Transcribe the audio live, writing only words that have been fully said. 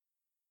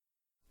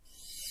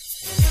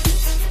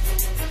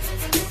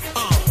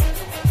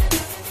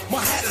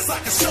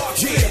a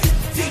shark's fin.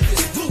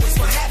 Deepest blue is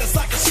my hat is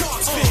like a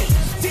shark's fin.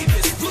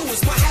 Deepest blue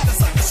is my hat is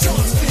like a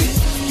shark's fin.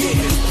 Yeah,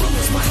 blue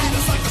is my hat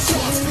is like a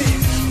shark's fin.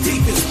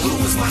 Deepest blue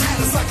is my hat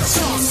is like a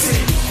shark's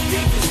fin.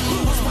 Deepest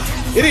blue is my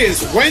hat. It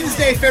is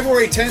Wednesday,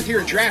 February 10th here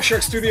at Draft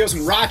Shark Studios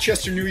in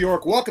Rochester, New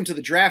York. Welcome to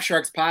the Draft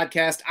Sharks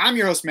podcast. I'm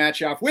your host, Matt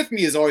Schauf. With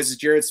me, as always, is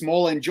Jared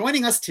Smola. And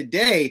joining us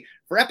today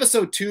for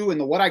episode 2 in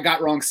the What I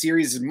Got Wrong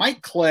series is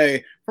Mike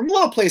Clay from a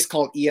little place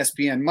called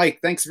ESPN. Mike,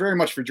 thanks very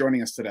much for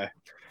joining us today.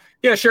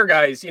 Yeah, sure,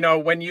 guys.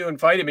 When you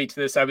invited me to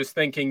this, I was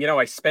thinking,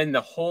 I spend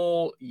the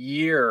whole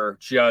year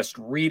just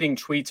reading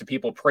tweets of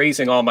people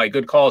praising all my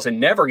good calls and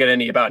never get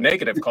any about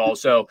negative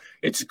calls. So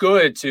it's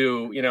good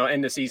to,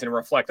 end the season and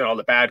reflect on all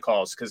the bad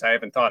calls because I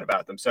haven't thought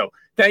about them. So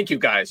thank you,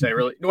 guys.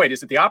 Wait,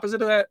 is it the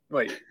opposite of that?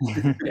 Wait,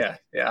 yeah.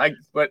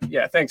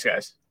 Thanks,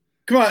 guys.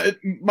 Come on,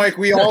 Mike,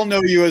 we all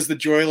know you as the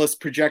joyless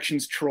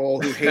projections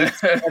troll who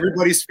hates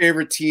everybody's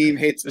favorite team,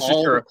 hates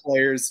all the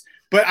players.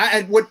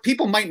 But what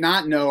people might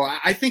not know,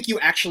 I think you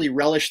actually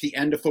relish the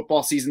end of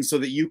football season so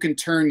that you can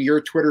turn your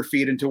Twitter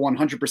feed into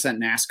 100%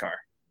 NASCAR.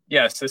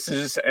 Yes, this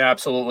is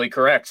absolutely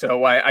correct.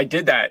 So I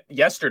did that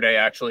yesterday,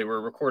 actually.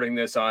 We're recording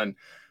this on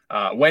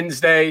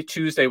Wednesday.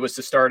 Tuesday was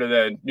the start of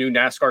the new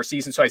NASCAR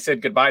season. So I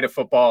said goodbye to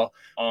football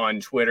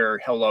on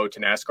Twitter, hello to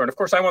NASCAR. And of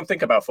course, I won't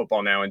think about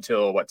football now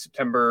until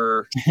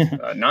September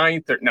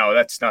 9th? No,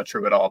 that's not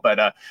true at all. But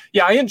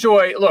I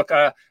enjoy,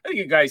 I think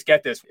you guys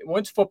get this.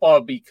 Once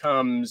football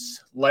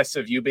becomes less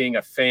of you being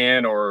a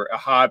fan or a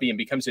hobby and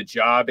becomes a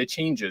job, it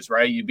changes,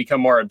 right? You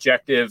become more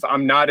objective.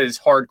 I'm not as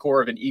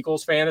hardcore of an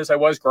Eagles fan as I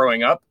was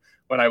growing up,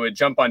 when I would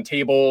jump on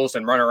tables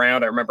and run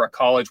around. I remember at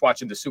college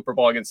watching the Super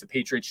Bowl against the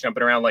Patriots,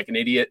 jumping around like an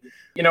idiot.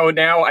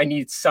 Now I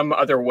need some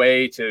other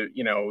way to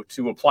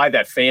apply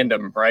that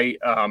fandom, right?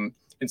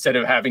 Instead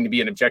of having to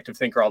be an objective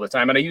thinker all the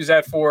time. And I use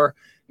that for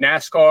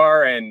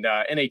NASCAR and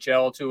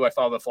NHL too. I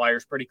follow the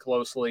Flyers pretty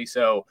closely.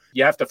 So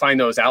you have to find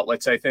those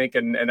outlets, I think.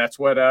 And that's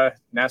what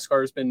NASCAR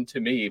has been to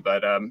me.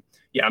 But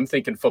I'm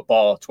thinking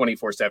football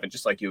 24/7,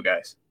 just like you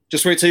guys.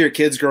 Just wait till your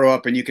kids grow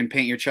up and you can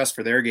paint your chest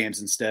for their games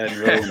instead and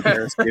really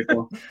embarrass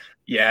people.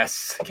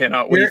 Yes,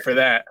 cannot wait for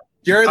that.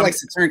 Jared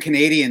likes to turn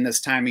Canadian this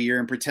time of year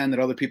and pretend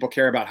that other people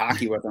care about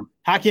hockey with him.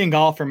 Hockey and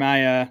golf are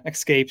my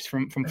escapes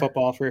from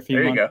football for a few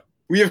months. There you go.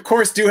 We, of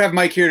course, do have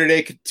Mike here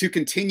today to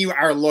continue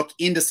our look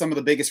into some of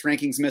the biggest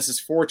rankings misses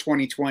for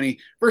 2020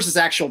 versus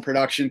actual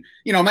production.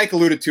 Mike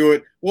alluded to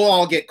it. We'll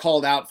all get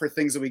called out for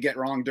things that we get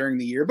wrong during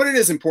the year, but it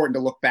is important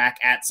to look back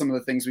at some of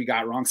the things we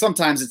got wrong.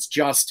 Sometimes it's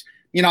just,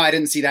 I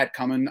didn't see that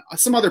coming.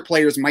 Some other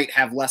players might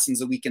have lessons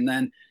that we can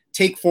then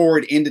take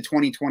forward into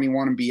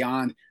 2021 and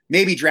beyond,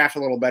 maybe draft a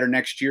little better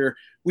next year.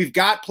 We've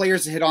got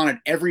players to hit on at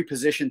every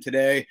position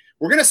today.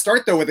 We're going to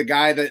start, though, with a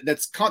guy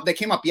that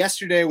came up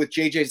yesterday with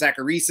J.J.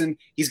 Zacharyson.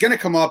 He's going to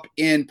come up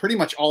in pretty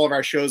much all of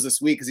our shows this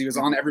week because he was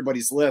on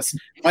everybody's list.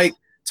 Mike,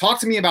 talk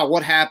to me about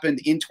what happened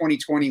in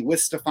 2020 with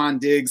Stefon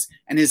Diggs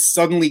and his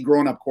suddenly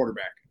grown-up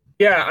quarterback.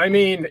 Yeah,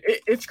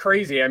 it's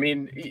crazy.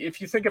 If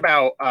you think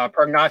about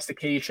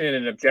prognostication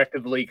and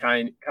objectively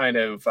kind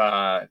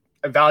of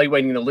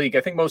evaluating the league,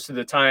 I think most of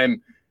the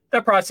time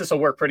that process will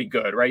work pretty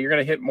good, right? You're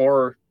going to hit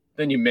more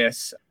than you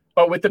miss.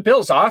 But with the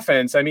Bills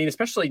offense,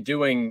 especially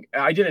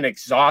I did an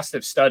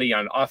exhaustive study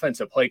on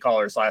offensive play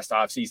callers last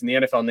offseason.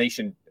 The NFL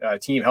Nation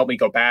team helped me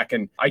go back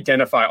and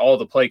identify all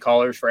the play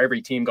callers for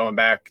every team going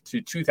back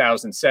to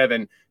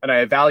 2007. And I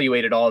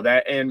evaluated all of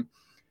that. And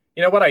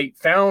what I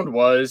found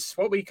was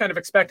what we kind of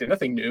expected.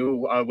 Nothing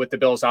new with the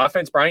Bills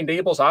offense. Brian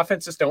Daboll's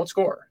offenses don't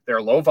score.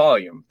 They're low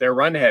volume. They're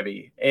run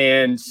heavy.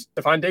 And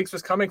Stefon Diggs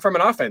was coming from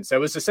an offense that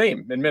was the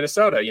same in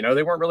Minnesota.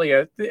 They weren't really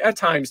at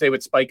times they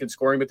would spike in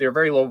scoring, but they were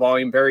very low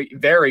volume, very,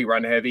 very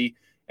run heavy.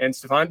 And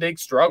Stefon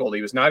Diggs struggled.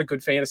 He was not a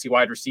good fantasy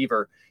wide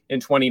receiver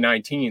in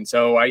 2019.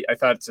 So I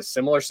thought it's a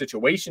similar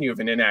situation. You have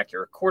an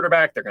inaccurate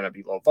quarterback. They're going to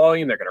be low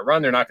volume. They're going to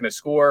run. They're not going to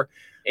score.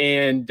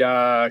 And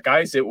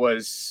guys, it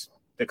was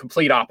the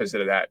complete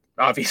opposite of that,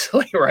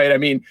 obviously, right?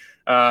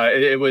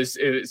 It was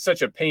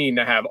such a pain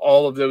to have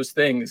all of those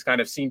things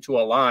kind of seem to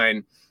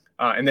align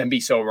and then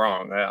be so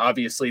wrong.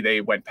 Obviously, they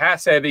went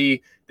pass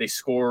heavy. They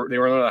were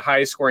one of the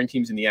highest scoring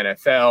teams in the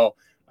NFL.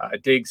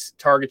 Diggs'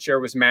 target share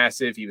was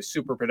massive. He was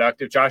super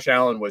productive. Josh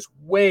Allen was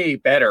way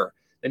better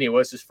than he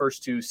was his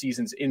first 2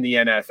 seasons in the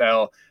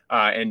NFL.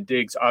 And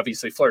Diggs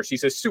obviously flourished.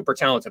 He's a super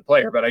talented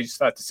player, but I just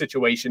thought the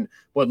situation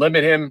would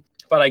limit him.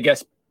 But I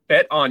guess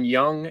bet on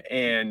young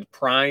and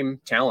prime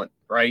talent,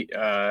 right?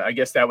 I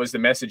guess that was the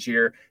message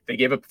here. They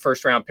gave up a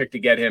first-round pick to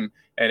get him,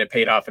 and it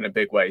paid off in a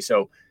big way.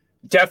 So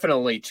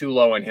definitely too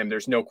low on him.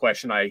 There's no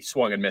question I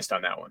swung and missed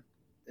on that one.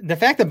 The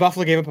fact that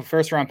Buffalo gave up a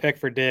first-round pick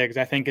for Diggs,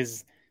 I think,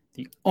 is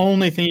the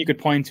only thing you could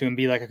point to and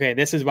be like, okay,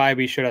 this is why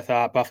we should have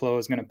thought Buffalo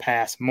was going to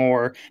pass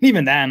more. And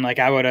even then,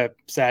 I would have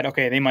said,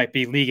 okay, they might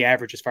be league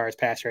average as far as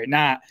pass rate,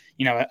 not,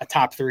 a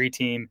top 3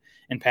 team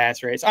in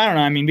pass rates. I don't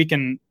know. We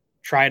can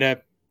try to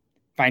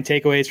find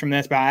takeaways from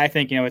this, but I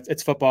think,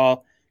 it's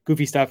football.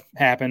 Goofy stuff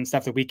happens,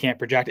 stuff that we can't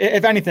project.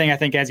 If anything, I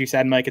think, as you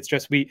said, Mike, it's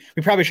just we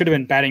probably should have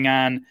been betting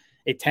on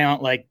a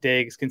talent like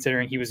Diggs,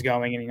 considering he was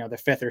going in, the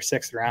 5th or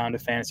 6th round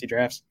of fantasy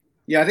drafts.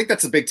 Yeah, I think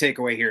that's a big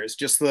takeaway here is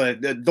just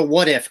the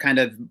what if, kind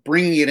of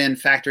bringing it in,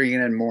 factoring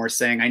it in more,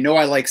 saying, I know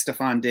I like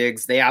Stefon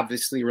Diggs. They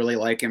obviously really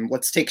like him.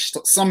 Let's take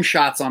some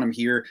shots on him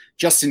here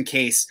just in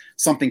case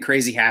something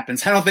crazy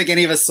happens. I don't think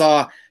any of us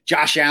saw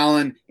Josh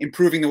Allen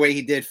improving the way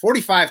he did.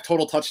 45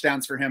 total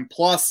touchdowns for him,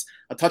 plus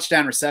a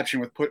touchdown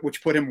reception,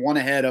 which put him one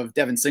ahead of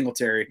Devin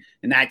Singletary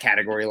in that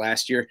category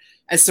last year.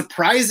 As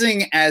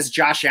surprising as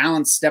Josh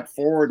Allen's step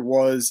forward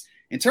was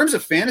in terms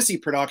of fantasy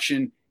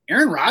production,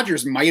 Aaron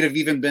Rodgers might have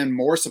even been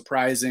more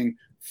surprising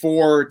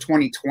for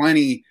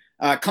 2020,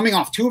 coming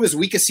off two of his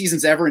weakest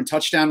seasons ever in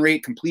touchdown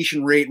rate,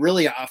 completion rate,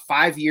 really a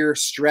 5-year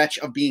stretch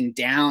of being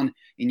down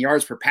in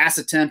yards per pass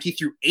attempt. He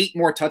threw 8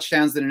 more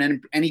touchdowns than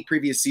in any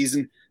previous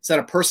season, set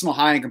a personal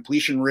high in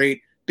completion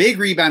rate, big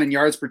rebound in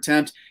yards per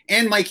attempt.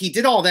 And Mike, he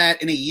did all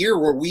that in a year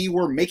where we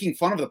were making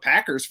fun of the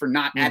Packers for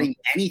not adding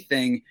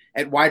anything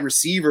at wide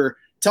receiver.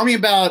 Tell me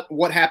about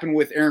what happened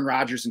with Aaron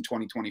Rodgers in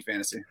 2020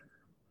 fantasy.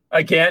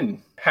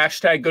 Again,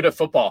 hashtag good at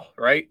football,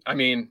 right? I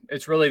mean,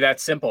 it's really that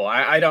simple.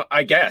 I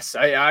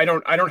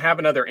don't have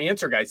another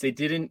answer, guys.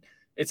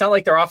 It's not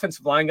like their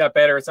offensive line got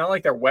better. It's not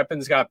like their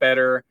weapons got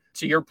better.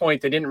 To your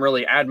point, they didn't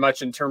really add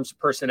much in terms of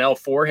personnel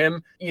for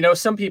him. You know,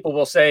 some people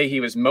will say he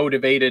was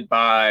motivated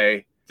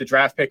by the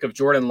draft pick of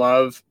Jordan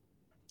Love.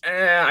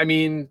 I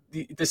mean,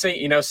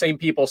 the same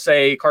people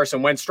say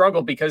Carson Wentz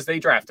struggled because they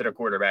drafted a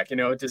quarterback. You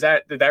know, did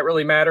that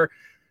really matter?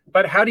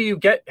 But how do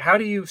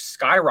you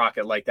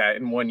skyrocket like that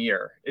in 1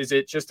 year? Is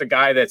it just a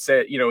guy that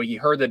said, you know, he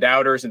heard the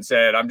doubters and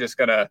said, I'm just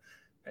gonna,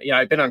 you know,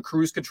 I've been on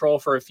cruise control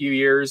for a few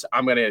years.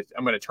 I'm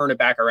gonna turn it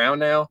back around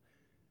now.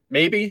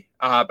 Maybe,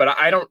 but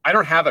I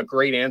don't have a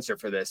great answer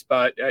for this.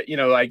 But you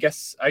know, I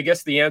guess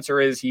the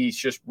answer is he's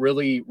just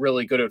really,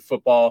 really good at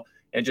football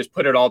and just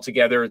put it all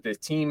together. The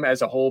team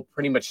as a whole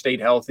pretty much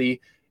stayed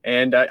healthy,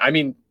 and I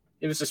mean,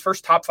 it was his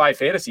first top 5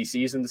 fantasy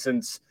season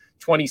since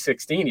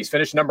 2016. He's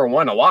finished number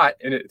 1 a lot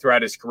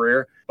throughout his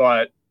career,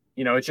 but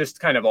you know, it just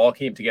kind of all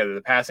came together.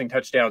 The passing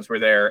touchdowns were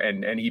there,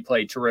 and he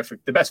played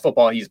terrific, the best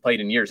football he's played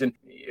in years. And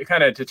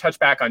kind of to touch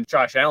back on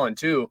Josh Allen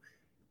too,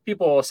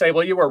 people will say,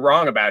 well, you were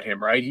wrong about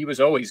him, right? He was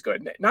always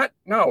good.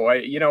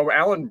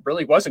 Allen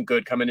really wasn't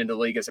good coming into the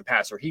league as a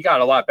passer. He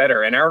got a lot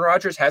better, and Aaron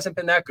Rodgers hasn't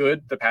been that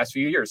good the past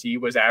few years. He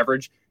was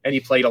average, and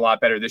he played a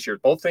lot better this year.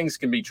 Both things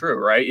can be true,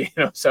 right? You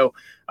know, so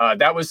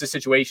that was the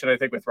situation, I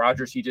think, with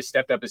Rodgers. He just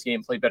stepped up his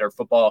game, played better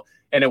football,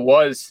 and it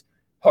was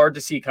hard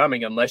to see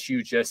coming unless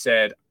you just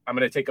said, I'm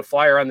going to take a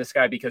flyer on this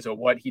guy because of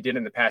what he did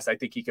in the past. I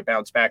think he could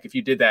bounce back. If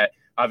you did that,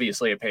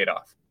 obviously it paid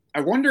off. I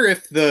wonder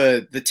if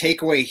the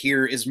takeaway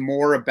here is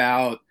more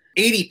about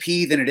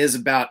ADP than it is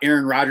about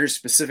Aaron Rodgers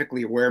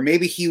specifically, where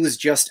maybe he was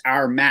just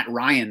our Matt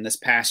Ryan this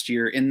past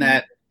year in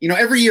that, you know,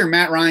 every year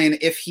Matt Ryan,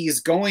 if he's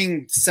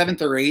going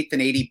 7th or 8th in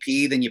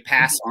ADP, then you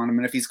pass on him.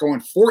 And if he's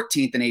going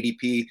 14th in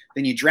ADP,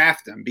 then you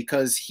draft him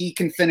because he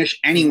can finish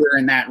anywhere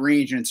in that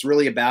range. And it's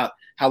really about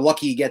how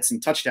lucky he gets in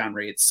touchdown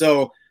rates.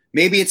 So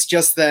maybe it's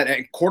just that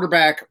a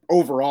quarterback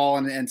overall,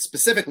 and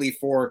specifically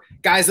for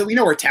guys that we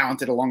know are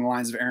talented along the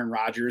lines of Aaron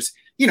Rodgers,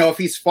 you know, if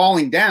he's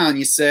falling down,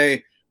 you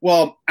say,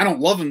 well, I don't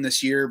love him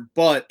this year,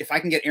 but if I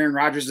can get Aaron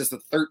Rodgers as the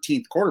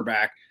 13th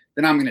quarterback,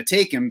 then I'm going to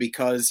take him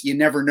because you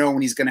never know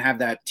when he's going to have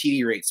that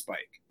TD rate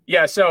spike.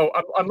 Yeah, so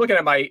I'm looking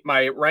at my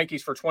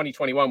rankings for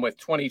 2021 with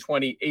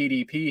 2020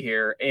 ADP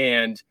here,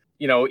 and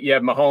you know, you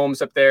have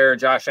Mahomes up there,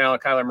 Josh Allen,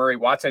 Kyler Murray,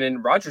 Watson,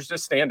 and Rodgers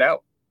just stand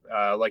out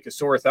like a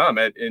sore thumb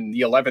in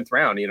the 11th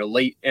round. You know,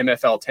 late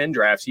MFL 10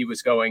 drafts, he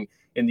was going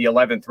in the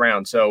 11th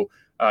round. So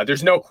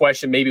there's no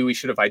question. Maybe we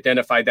should have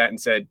identified that and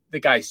said the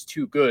guy's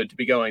too good to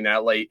be going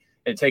that late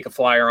and take a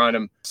flyer on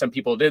him. Some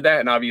people did that,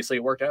 and obviously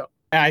it worked out.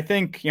 I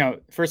think, you know,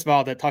 first of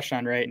all, the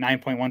touchdown rate,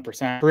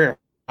 9.1% career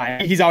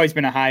high. He's always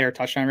been a higher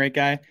touchdown rate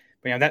guy,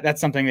 but you know,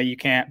 that's something that you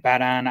can't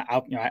bet on.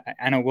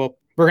 I know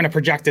we're going to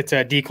project it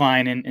to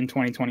decline in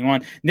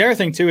 2021. The other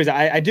thing too is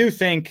I do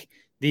think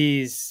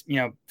these, you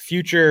know,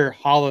 future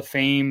Hall of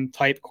Fame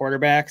type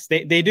quarterbacks,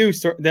 they do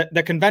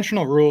the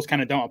conventional rules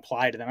kind of don't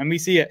apply to them. And we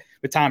see it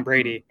with Tom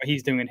Brady, what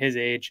he's doing at his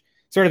age.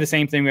 Sort of the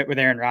same thing with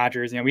Aaron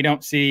Rodgers. You know, we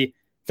don't see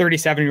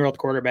 37-year-old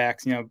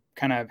quarterbacks, you know,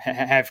 kind of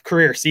have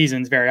career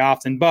seasons very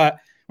often. But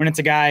when it's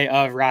a guy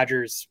of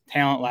Rodgers'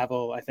 talent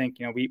level, I think,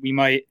 you know, we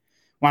might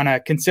want to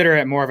consider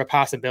it more of a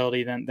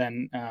possibility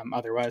than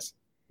otherwise.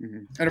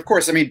 Mm-hmm. And of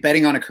course, I mean,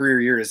 betting on a career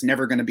year is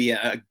never going to be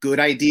a good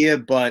idea,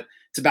 but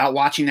it's about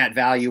watching that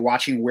value,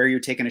 watching where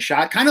you're taking a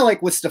shot. Kind of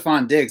like with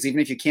Stefon Diggs,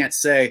 even if you can't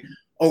say,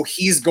 oh,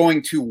 he's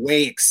going to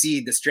way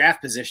exceed this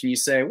draft position, you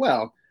say,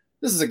 well,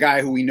 this is a guy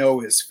who we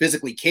know is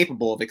physically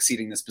capable of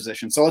exceeding this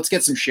position. So let's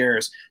get some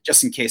shares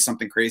just in case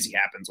something crazy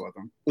happens with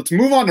him. Let's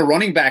move on to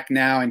running back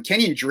now. And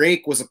Kenyon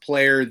Drake was a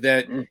player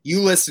that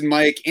you listed,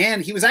 Mike,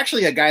 and he was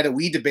actually a guy that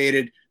we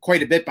debated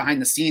quite a bit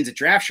behind the scenes at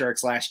Draft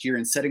Sharks last year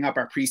in setting up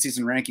our preseason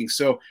rankings.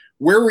 So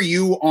where were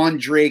you on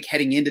Drake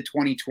heading into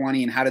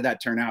 2020, and how did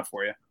that turn out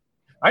for you?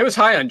 I was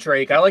high on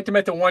Drake. I liked him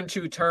at the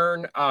 1-2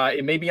 turn.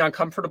 It made me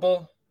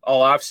uncomfortable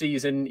all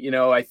offseason. You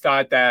know, I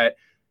thought that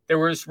there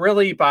was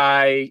really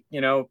by,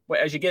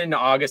 as you get into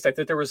August, I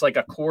think there was like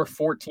a core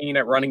 14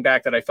 at running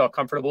back that I felt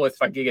comfortable with.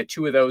 If I could get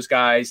two of those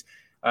guys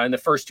in the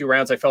first two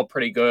rounds, I felt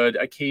pretty good.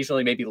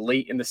 Occasionally, maybe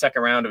late in the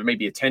second round of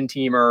maybe a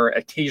 10-teamer,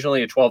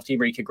 occasionally a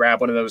 12-teamer, you could grab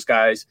one of those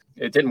guys.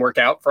 It didn't work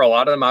out for a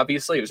lot of them,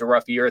 obviously. It was a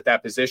rough year at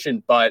that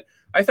position, but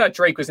I thought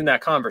Drake was in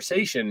that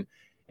conversation.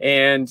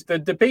 And the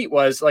debate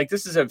was like,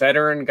 this is a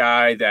veteran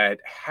guy that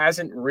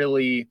hasn't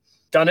really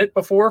done it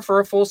before for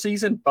a full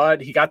season,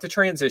 but he got the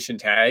transition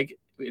tag.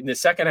 In the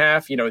second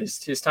half,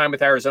 his time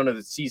with Arizona,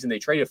 the season they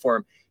traded for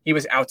him, he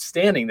was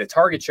outstanding. The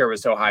target share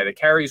was so high. The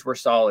carries were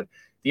solid.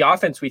 The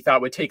offense we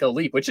thought would take a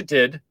leap, which it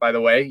did, by the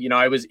way.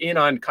 I was in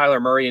on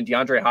Kyler Murray and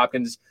DeAndre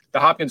Hopkins.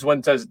 The Hopkins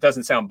one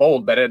doesn't sound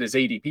bold, but at his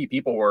ADP,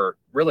 people were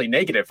really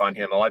negative on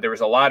him. There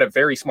was a lot of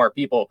very smart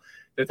people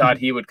that thought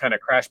he would kind of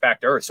crash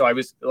back to earth. So I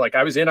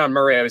was in on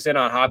Murray, I was in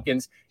on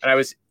Hopkins, and I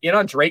was in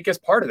on Drake as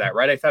part of that,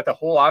 right? I thought the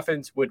whole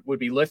offense would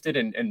be lifted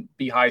and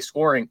be high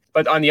scoring.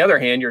 But on the other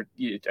hand,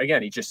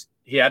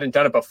 he hadn't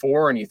done it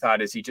before, and you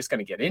thought, is he just going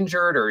to get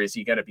injured, or is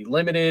he going to be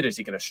limited? Is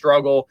he going to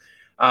struggle?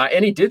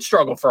 And he did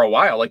struggle for a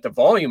while. Like the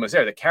volume was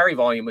there, the carry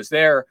volume was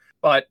there,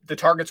 but the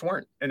targets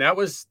weren't. And that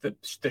was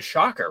the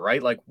shocker,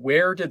 right? Like,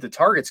 where did the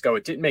targets go?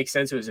 It didn't make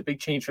sense. It was a big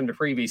change from the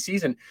previous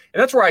season.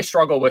 And that's where I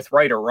struggle with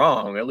right or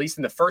wrong, at least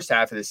in the first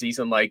half of the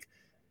season. Like,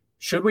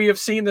 should we have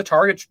seen the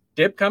target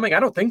dip coming? I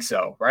don't think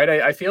so, right?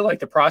 I feel like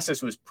the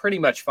process was pretty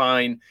much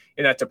fine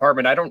in that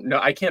department. I don't know.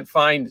 I can't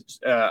find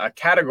a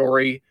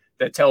category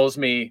that tells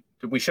me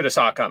we should have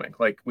saw it coming.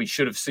 Like, we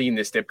should have seen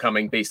this dip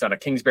coming based on a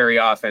Kingsbury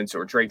offense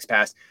or Drake's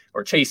pass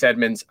or Chase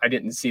Edmonds. I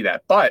didn't see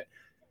that. But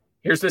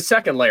here's the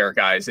second layer,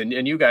 guys.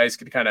 And you guys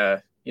could kind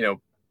of,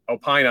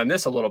 opine on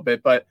this a little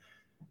bit. But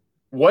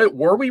what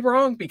were we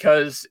wrong?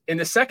 Because in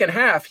the second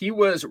half, he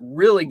was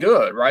really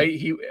good, right?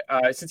 He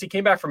since he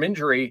came back from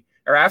injury,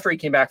 or after he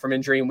came back from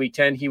injury in week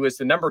 10, he was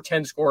the number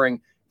 10 scoring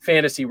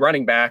fantasy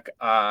running back.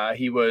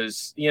 He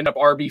ended up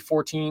RB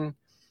 14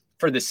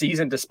 for the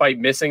season, despite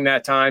missing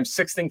that time,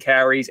 6th in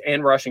carries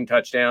and rushing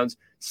touchdowns,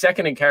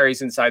 2nd in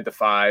carries inside the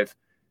 5.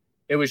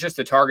 It was just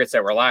the targets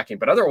that were lacking.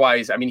 But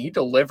otherwise, I mean, he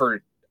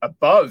delivered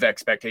above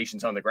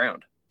expectations on the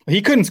ground.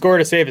 He couldn't score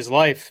to save his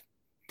life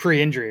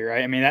pre-injury,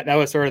 right? I mean, that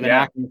was sort of the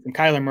knock. And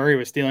Kyler Murray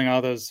was stealing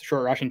all those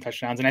short rushing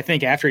touchdowns. And I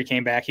think after he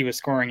came back, he was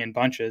scoring in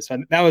bunches.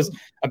 So that was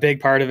a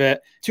big part of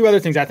it. Two other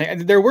things, I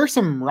think. There were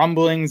some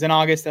rumblings in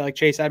August that like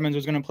Chase Edmonds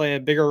was going to play a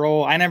bigger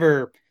role. I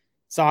never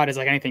saw it as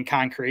like anything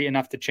concrete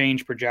enough to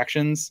change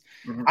projections.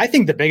 Mm-hmm. I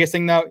think the biggest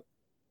thing though,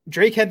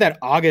 Drake had that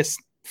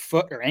August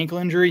foot or ankle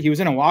injury. He was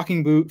in a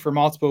walking boot for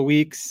multiple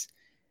weeks.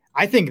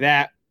 I think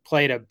that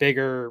played a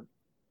bigger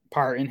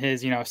part in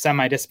his,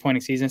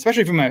 semi-disappointing season,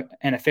 especially from an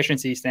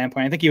efficiency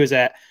standpoint. I think he was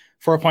at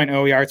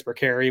 4.0 yards per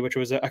carry, which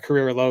was a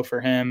career low for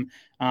him.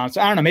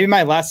 So I don't know, maybe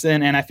my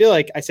lesson, and I feel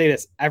like I say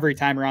this every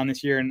time around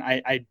this year and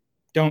I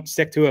don't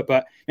stick to it,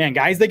 but man,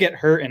 guys that get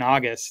hurt in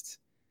August,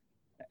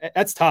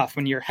 that's tough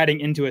when you're heading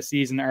into a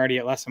season already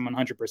at less than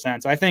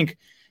 100%. So I think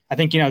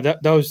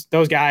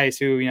those guys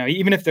who,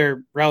 even if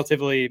they're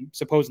relatively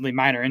supposedly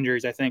minor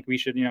injuries, I think we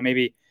should,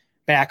 maybe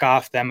back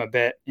off them a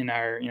bit in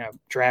our,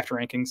 draft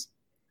rankings.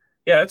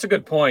 Yeah, that's a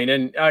good point.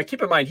 And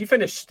keep in mind, he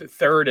finished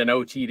 3rd in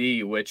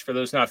OTD, which for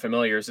those not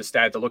familiar is a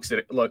stat that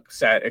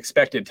looks at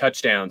expected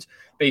touchdowns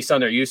based on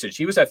their usage.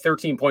 He was at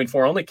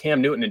 13.4. Only Cam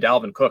Newton and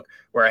Dalvin Cook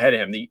were ahead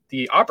of him.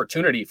 The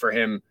opportunity for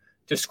him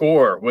to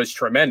score was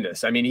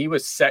tremendous. I mean, he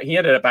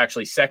ended up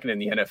actually 2nd in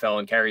the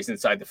NFL in carries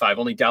inside the 5.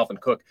 Only Dalvin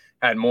Cook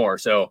had more.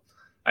 So,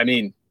 I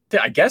mean,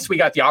 I guess we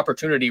got the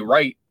opportunity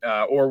right,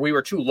 or we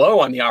were too low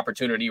on the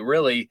opportunity.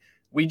 Really,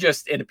 we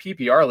just, in a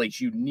PPR league,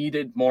 you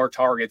needed more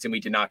targets, and we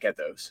did not get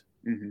those.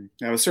 Mm-hmm.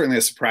 That was certainly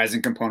a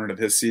surprising component of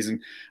his season.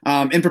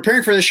 In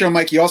preparing for the show,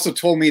 Mike, you also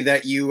told me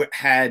that you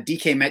had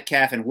DK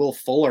Metcalf and Will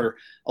Fuller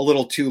a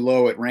little too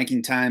low at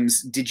ranking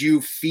times. Did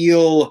you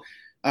feel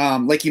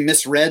like you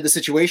misread the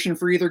situation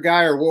for either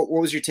guy, or what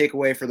was your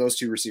takeaway for those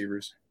two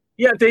receivers?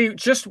 Yeah, they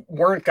just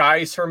weren't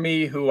guys for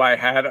me who I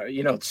had,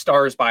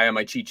 stars by on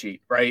my cheat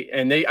sheet, right?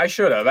 And I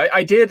should have.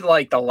 I did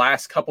like the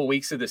last couple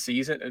weeks of the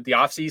season, the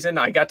off season.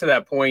 I got to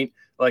that point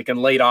like in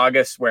late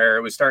August where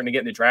it was starting to get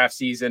in the draft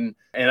season,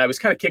 and I was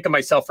kind of kicking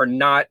myself for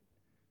not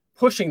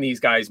pushing these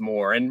guys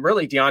more. And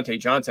really, Deontay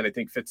Johnson, I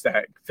think, fits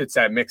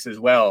that mix as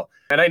well.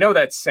 And I know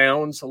that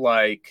sounds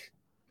like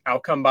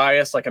outcome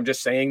bias, like I'm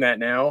just saying that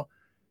now,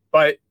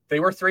 but they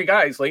were 3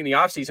 guys late in the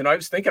offseason I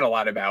was thinking a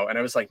lot about. And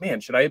I was like,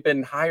 man, should I have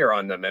been higher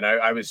on them? And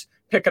I was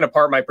picking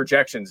apart my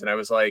projections. And I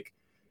was like,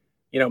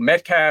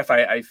 Metcalf,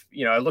 I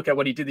look at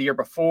what he did the year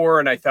before,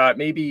 and I thought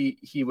maybe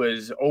he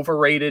was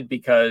overrated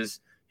because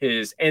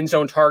his end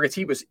zone targets,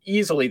 he was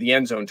easily the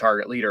end zone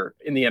target leader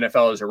in the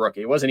NFL as a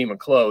rookie. It wasn't even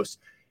close.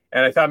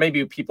 And I thought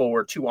maybe people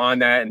were too on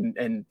that.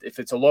 And if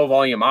it's a low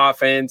volume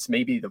offense,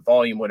 maybe the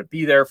volume wouldn't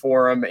be there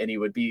for him and he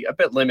would be a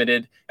bit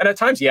limited. And at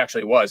times he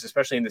actually was,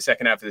 especially in the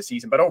second half of the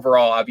season. But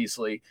overall,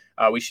 obviously,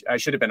 I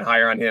should have been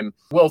higher on him.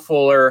 Will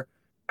Fuller,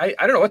 I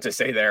don't know what to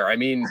say there. I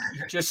mean,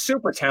 just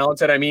super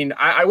talented. I mean,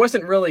 I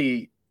wasn't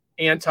really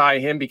anti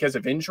him because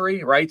of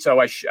injury, right?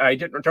 So I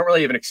don't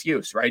really have an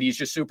excuse, right? He's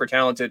just super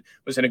talented,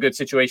 was in a good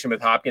situation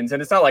with Hopkins.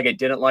 And it's not like I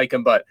didn't like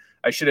him, but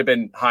I should have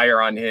been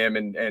higher on him.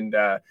 And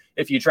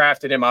if you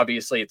drafted him,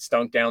 obviously it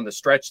stunk down the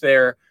stretch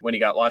there when he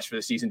got lost for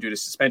the season due to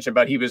suspension,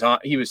 but he was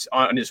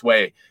on his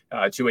way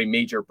to a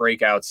major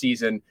breakout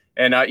season.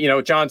 And,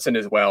 Johnson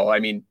as well. I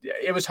mean,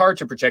 it was hard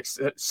to project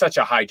such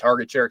a high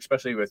target share,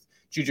 especially with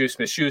Juju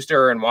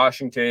Smith-Schuster and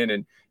Washington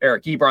and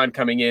Eric Ebron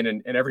coming in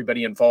and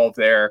everybody involved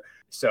there.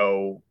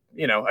 So,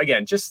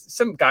 again, just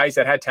some guys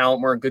that had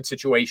talent, were in good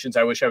situations.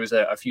 I wish I was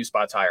a few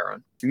spots higher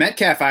on.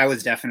 Metcalf, I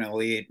was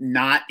definitely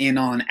not in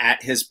on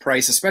at his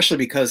price, especially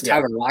because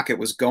Tyler Lockett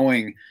was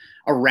going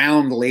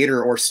around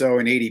later or so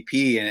in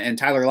ADP. And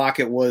Tyler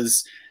Lockett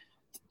was,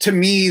 to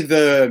me,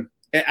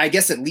 I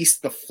guess at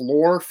least the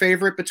floor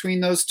favorite between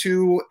those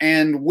two,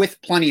 and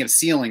with plenty of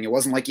ceiling. It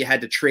wasn't like you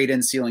had to trade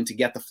in ceiling to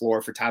get the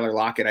floor for Tyler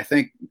Lockett. I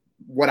think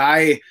what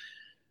I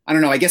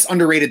don't know, I guess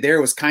underrated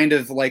there was kind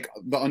of like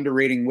the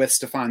underrating with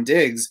Stephon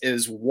Diggs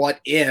is what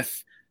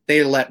if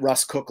they let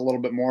Russ cook a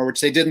little bit more,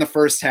 which they did in the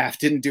first half,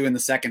 didn't do in the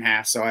second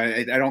half. So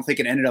I don't think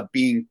it ended up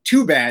being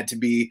too bad to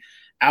be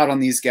out on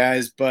these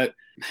guys. But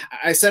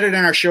I said it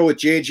in our show with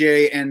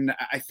JJ, and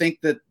I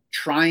think that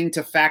trying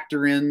to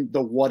factor in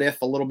the what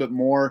if a little bit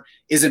more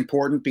is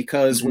important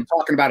because we're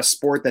talking about a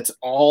sport that's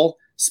all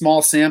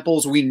small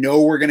samples. We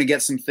know we're going to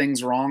get some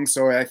things wrong.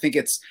 So I think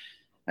it's,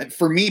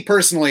 for me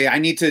personally, I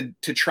need to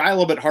try a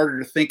little bit harder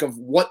to think of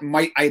what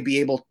might I be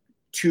able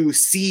to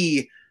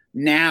see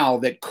now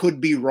that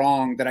could be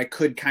wrong, that I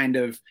could kind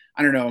of,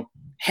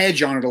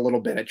 hedge on it a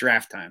little bit at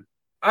draft time.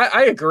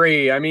 I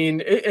agree. I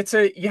mean,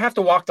 you have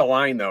to walk the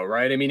line though,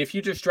 right? I mean, if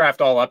you just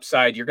draft all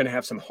upside, you're going to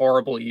have some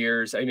horrible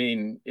years. I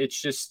mean,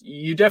 it's just,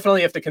 you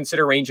definitely have to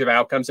consider range of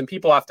outcomes. And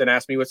people often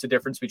ask me what's the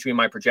difference between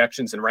my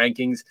projections and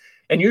rankings.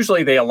 And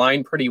usually they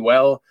align pretty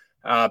well.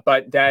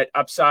 But that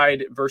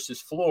upside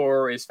versus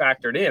floor is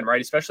factored in,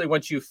 right? Especially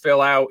once you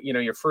fill out,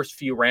 your first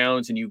few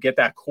rounds and you get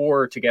that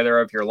core together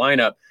of your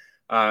lineup.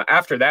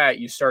 After that,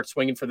 you start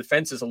swinging for the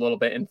fences a little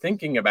bit and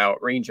thinking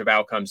about range of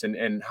outcomes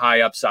and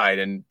high upside.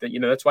 And,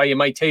 that's why you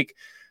might take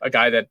a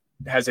guy that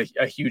has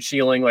a huge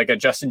ceiling, like a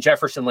Justin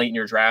Jefferson late in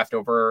your draft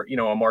over,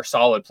 a more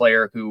solid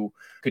player who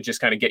could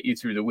just kind of get you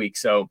through the week.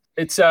 So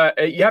it's,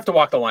 you have to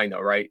walk the line though,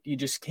 right? You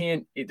just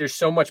can't, there's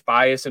so much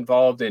bias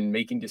involved in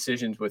making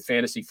decisions with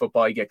fantasy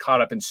football. You get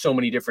caught up in so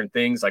many different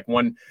things. Like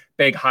one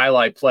big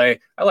highlight play,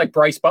 I like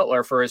Bryce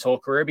Butler for his whole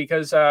career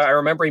because I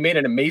remember he made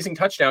an amazing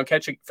touchdown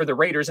catch for the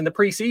Raiders in the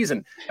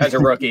preseason as a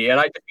rookie. And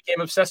I just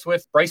became obsessed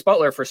with Bryce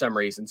Butler for some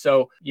reason.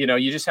 So, you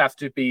just have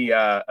to be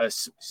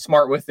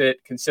smart with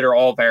it, consider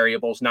all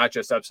variables, not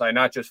just upside,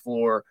 not just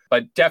floor,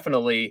 but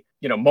definitely,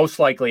 most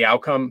likely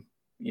outcome.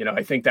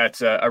 I think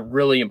that's a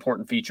really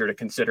important feature to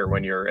consider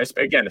when you're,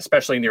 again,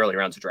 especially in the early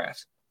rounds of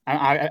drafts.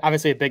 I'm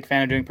obviously a big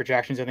fan of doing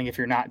projections. I think if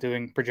you're not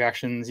doing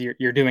projections,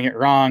 you're doing it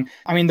wrong.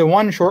 I mean, the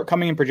one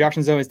shortcoming in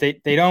projections, though, is they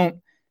don't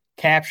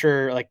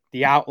capture like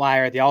the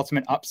outlier, the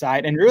ultimate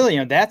upside. And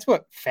really, that's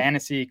what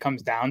fantasy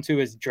comes down to,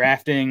 is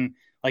drafting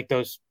like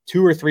those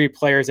 2 or 3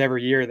 players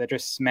every year that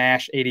just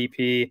smash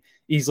ADP,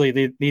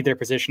 easily lead their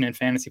position in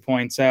fantasy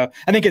points. So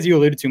I think, as you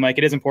alluded to, Mike,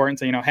 it is important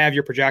to, have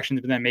your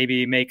projections, but then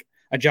maybe make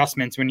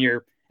adjustments when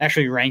you're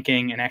actually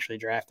ranking and actually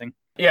drafting.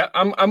 Yeah,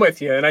 I'm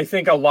with you. And I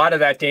think a lot of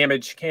that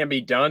damage can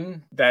be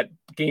done. That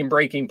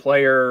game-breaking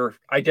player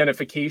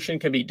identification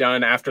can be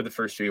done after the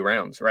first few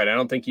rounds, right? I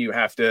don't think you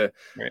have to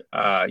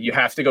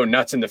go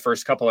nuts in the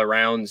first couple of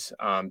rounds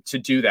to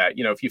do that.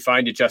 If you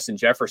find a Justin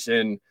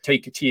Jefferson,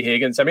 take T.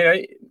 Higgins. I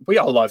mean, we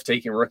all love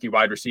taking rookie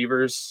wide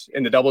receivers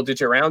in the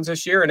double-digit rounds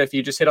this year. And if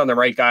you just hit on the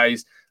right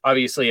guys,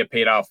 obviously it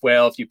paid off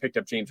well. If you picked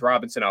up James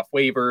Robinson off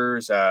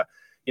waivers,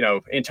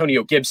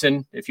 Antonio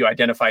Gibson, if you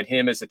identified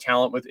him as a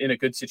talent within a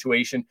good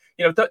situation,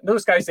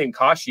 those guys didn't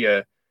cost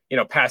you,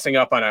 passing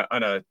up on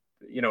a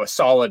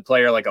solid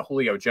player like a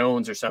Julio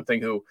Jones or something,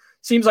 who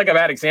seems like a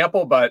bad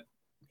example, but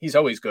he's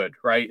always good,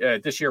 right?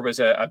 This year was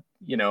a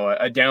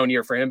down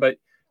year for him, but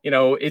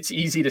it's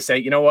easy to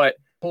say,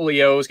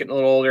 Julio's getting a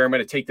little older, I'm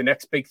going to take the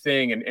next big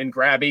thing and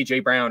grab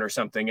AJ Brown or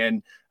something.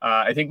 And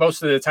I think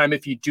most of the time,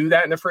 if you do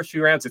that in the first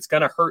few rounds, it's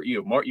going to hurt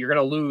you more. You're going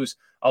to lose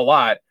a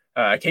lot.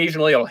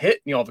 Occasionally it'll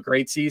hit, have a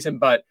great season,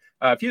 but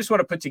if you just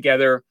want to put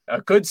together a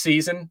good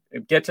season,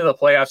 get to the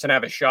playoffs and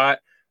have a shot,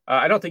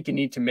 I don't think you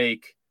need to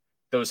make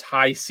those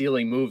high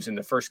ceiling moves in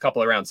the first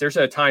couple of rounds. There's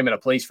a time and a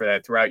place for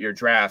that throughout your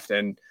draft.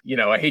 And,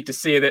 I hate to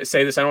say this,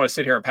 I don't want to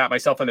sit here and pat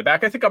myself on the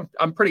back. I think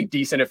I'm pretty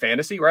decent at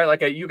fantasy, right?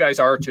 Like you guys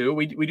are too.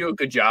 We do a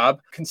good job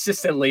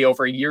consistently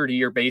over a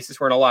year-to-year basis.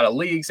 We're in a lot of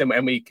leagues and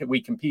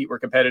we compete, we're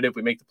competitive,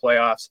 we make the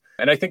playoffs.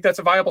 And I think that's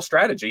a viable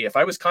strategy. If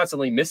I was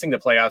constantly missing the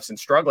playoffs and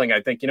struggling,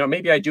 I think,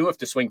 maybe I do have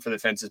to swing for the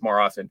fences more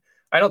often.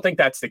 I don't think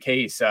that's the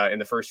case in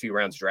the first few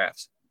rounds of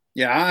drafts.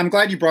 Yeah, I'm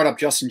glad you brought up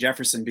Justin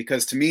Jefferson,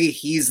 because to me,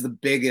 he's a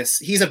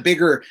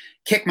bigger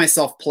kick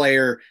myself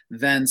player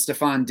than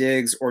Stephon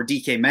Diggs or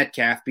DK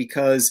Metcalf,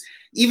 because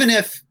even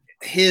if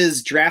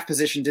his draft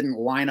position didn't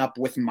line up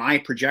with my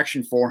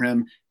projection for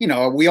him,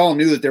 we all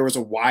knew that there was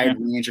a wide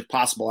range of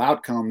possible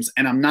outcomes,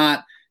 and I'm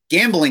not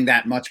gambling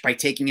that much by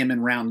taking him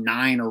in round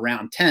 9 or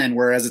round 10,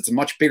 whereas it's a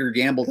much bigger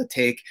gamble to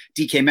take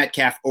DK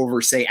Metcalf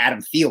over, say, Adam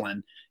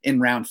Thielen in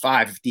round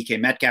 5. If DK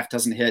Metcalf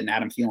doesn't hit and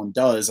Adam Thielen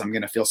does, I'm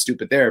going to feel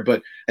stupid there.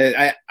 But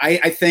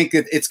I think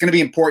that it's going to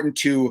be important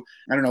to,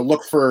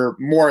 look for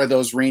more of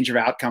those range of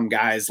outcome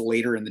guys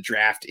later in the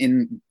draft,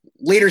 in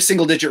later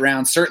single-digit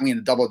rounds, certainly in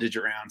the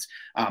double-digit rounds.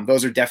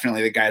 Those are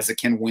definitely the guys that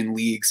can win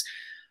leagues.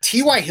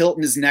 T.Y.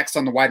 Hilton is next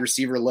on the wide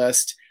receiver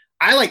list.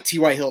 I like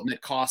T.Y. Hilton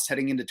at cost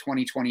heading into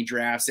 2020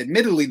 drafts.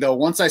 Admittedly, though,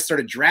 once I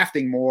started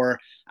drafting more,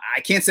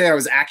 I can't say I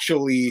was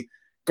actually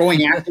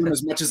going after him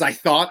as much as I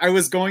thought I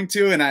was going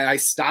to, and I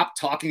stopped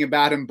talking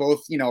about him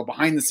both,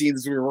 behind the scenes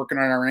as we were working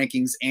on our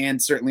rankings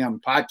and certainly on the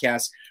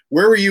podcast.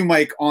 Where were you,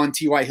 Mike, on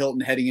T.Y.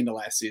 Hilton heading into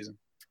last season?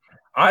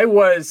 I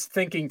was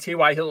thinking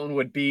T.Y. Hilton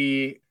would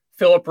be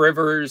Phillip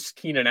Rivers,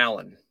 Keenan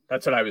Allen.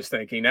 That's what I was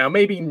thinking. Now,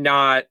 maybe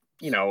not,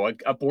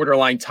 a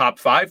borderline top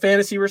 5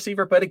 fantasy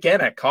receiver, but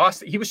again, at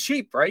cost, he was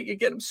cheap, right? You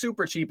get him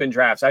super cheap in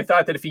drafts. I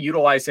thought that if you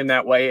utilized him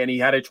that way and he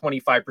had a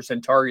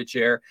 25% target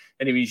share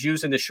and he was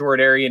using the short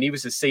area and he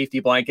was a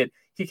safety blanket,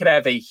 he could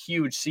have a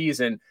huge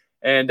season.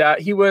 And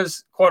he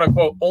was, quote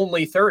unquote,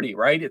 only 30,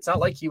 right? It's not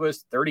like he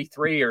was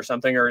 33 or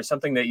something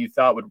that you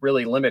thought would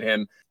really limit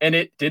him. And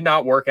it did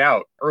not work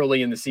out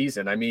early in the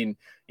season. I mean,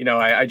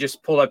 I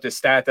just pulled up this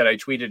stat that I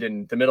tweeted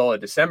in the middle of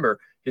December.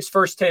 His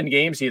first 10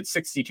 games, he had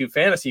 62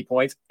 fantasy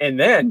points. And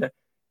then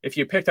if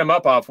you picked him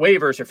up off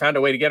waivers or found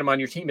a way to get him on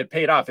your team, it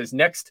paid off. His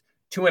next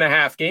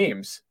 2.5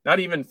 games, not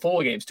even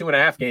full games,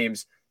 2.5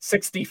 games,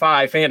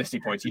 65 fantasy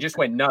points. He just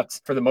went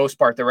nuts for the most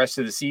part the rest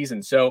of the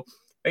season. So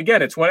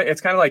again, it's kind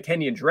of like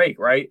Kenyon Drake,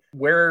 right?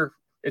 Where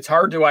it's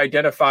hard to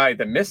identify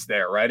the miss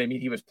there, right? I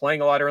mean, he was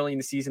playing a lot early in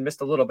the season,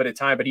 missed a little bit of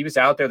time, but he was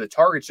out there. The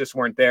targets just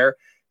weren't there.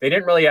 They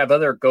didn't really have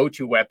other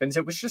go-to weapons.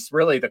 It was just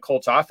really the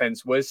Colts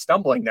offense was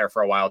stumbling there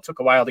for a while. It took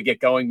a while to get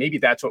going. Maybe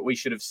that's what we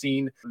should have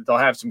seen. They'll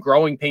have some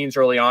growing pains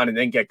early on and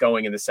then get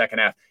going in the second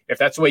half. If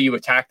that's the way you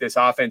attack this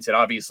offense, it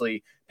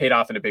obviously paid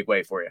off in a big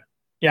way for you.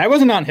 Yeah, I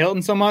wasn't on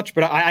Hilton so much,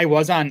 but I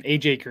was on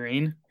AJ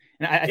Green.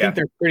 And I think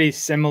they're pretty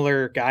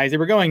similar guys. They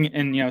were going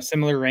in,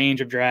 similar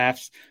range of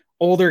drafts,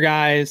 older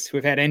guys who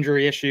have had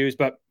injury issues,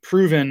 but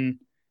proven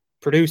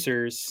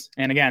producers.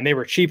 And again, they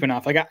were cheap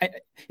enough. Like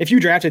if you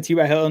drafted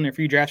T.Y. Hilton, if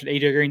you drafted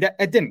AJ Green,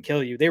 that didn't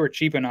kill you. They were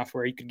cheap enough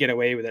where you could get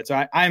away with it.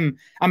 So I'm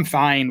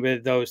fine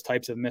with those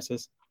types of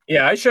misses.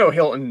 Yeah, I show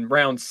Hilton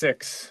round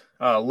 6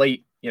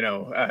 late.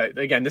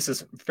 Again, this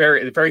is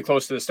very, very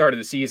close to the start of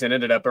the season.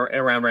 Ended up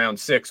around round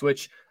 6,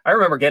 which I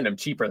remember getting him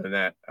cheaper than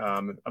that.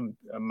 I'm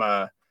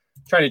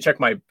trying to check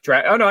my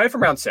draft. Oh no, I have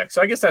from round 6.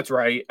 So I guess that's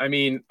right. I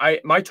mean,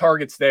 my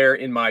targets there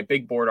in my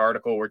big board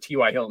article were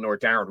T.Y. Hilton or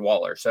Darren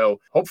Waller.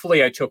 So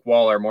hopefully I took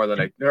Waller more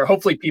than or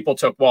hopefully people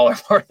took Waller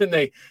more than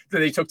they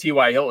took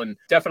T.Y. Hilton.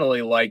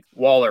 Definitely like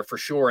Waller for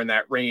sure in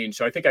that range.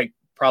 So I think I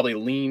probably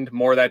leaned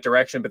more that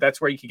direction, but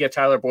that's where you could get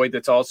Tyler Boyd.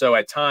 That's also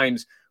at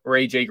times where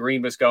AJ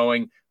Green was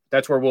going.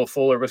 That's where Will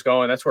Fuller was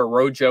going. That's where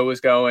Rojo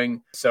was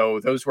going. So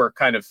those were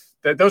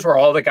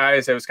all the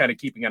guys I was kind of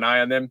keeping an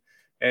eye on them.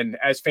 And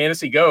as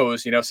fantasy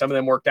goes, some of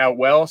them worked out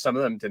well. Some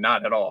of them did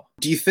not at all.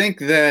 Do you think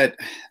that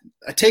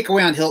a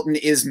takeaway on Hilton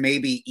is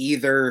maybe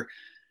either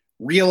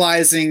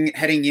realizing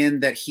heading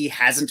in that he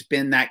hasn't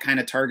been that kind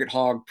of target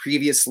hog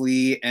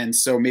previously, and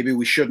so maybe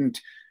we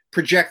shouldn't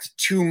project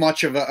too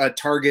much of a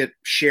target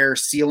share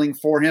ceiling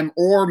for him,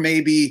 or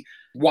maybe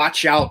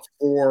watch out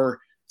for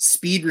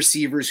speed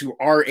receivers who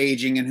are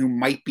aging and who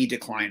might be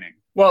declining?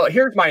 Well,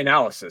 here's my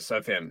analysis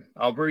of him.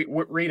 I'll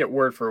read it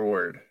word for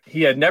word.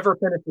 He had never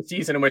finished a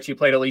season in which he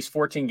played at least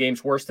 14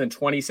 games worse than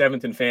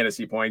 27th in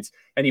fantasy points,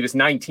 and he was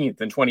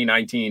 19th in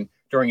 2019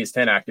 during his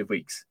 10 active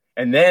weeks.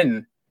 And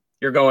then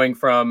you're going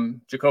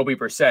from Jacoby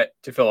Brissett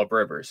to Phillip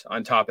Rivers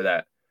on top of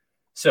that.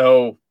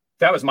 So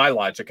that was my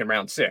logic in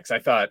round 6. I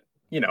thought,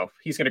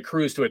 he's going to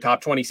cruise to a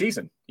top 20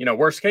 season.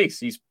 Worst case,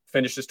 he's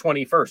finished his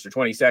 21st or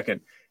 22nd,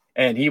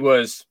 and he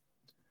was,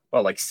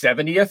 like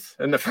 70th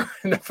in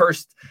the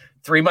first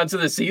 3 months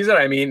of the season.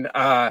 I mean,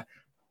 I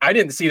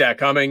didn't see that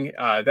coming.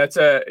 That's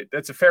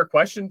a fair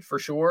question for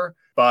sure.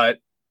 But,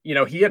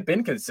 he had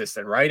been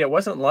consistent, right? It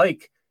wasn't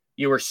like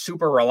you were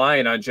super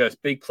reliant on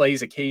just big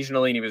plays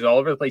occasionally and he was all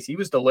over the place. He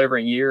was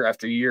delivering year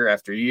after year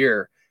after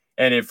year.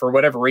 And if for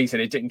whatever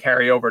reason, it didn't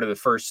carry over to the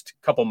first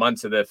couple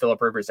months of the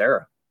Phillip Rivers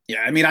era.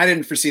 Yeah, I mean, I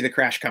didn't foresee the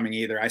crash coming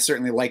either. I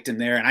certainly liked him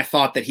there. And I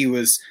thought that he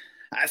was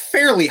a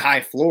fairly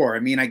high floor. I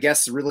mean, I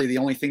guess really the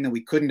only thing that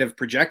we couldn't have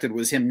projected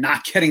was him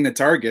not getting the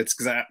targets,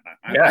 because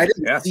I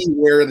didn't see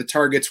where the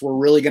targets were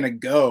really going to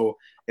go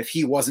if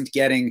he wasn't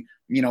getting,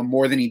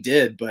 more than he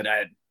did. But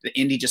the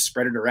Indy just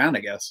spread it around, I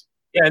guess.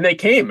 Yeah, and they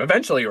came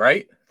eventually,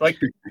 right? Like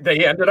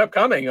they ended up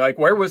coming. Like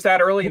where was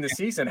that early in the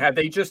season? Had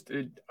they just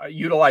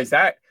utilized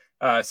that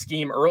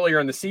scheme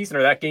earlier in the season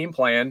or that game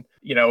plan,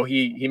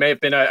 he may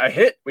have been a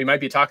hit. We might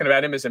be talking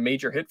about him as a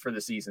major hit for the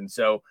season.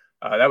 So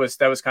that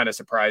was kind of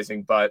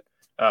surprising, but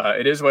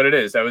it is what it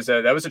is. That was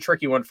a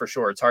tricky one for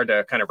sure. It's hard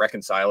to kind of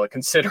reconcile it,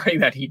 considering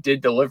that he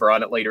did deliver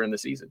on it later in the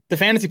season. The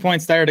fantasy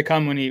points started to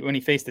come when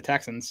he faced the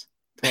Texans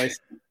twice.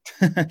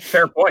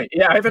 Fair point.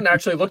 Yeah, I haven't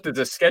actually looked at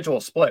the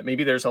schedule split.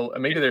 Maybe there's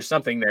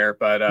something there,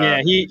 but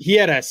yeah, he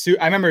had I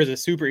remember it was a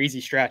super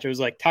easy stretch. It was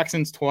like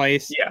Texans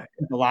twice. Yeah,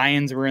 the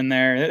Lions were in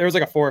there. There was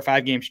like a 4 or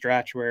 5 game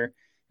stretch where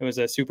it was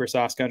a super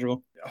soft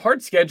schedule.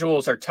 Hard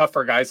schedules are tough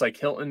for guys like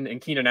Hilton and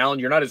Keenan Allen.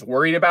 You're not as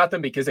worried about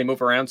them because they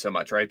move around so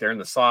much, right? They're in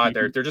the slot.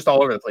 Mm-hmm. They're just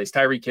all over the place.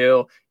 Tyreek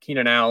Hill,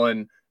 Keenan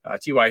Allen,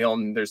 T.Y.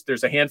 Hilton.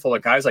 There's a handful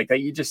of guys like that.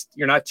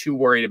 You're not too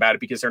worried about it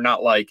because they're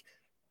not like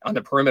on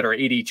the perimeter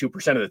 82%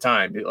 of the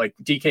time. Like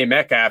DK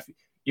Metcalf,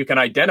 you can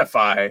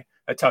identify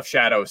a tough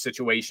shadow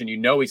situation. You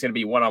know he's going to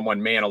be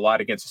one-on-one man a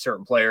lot against a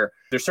certain player.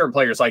 There's certain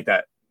players like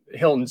that.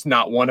 Hilton's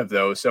not one of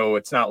those, so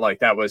it's not like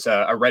that was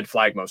a red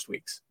flag most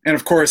weeks. And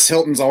of course,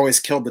 Hilton's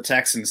always killed the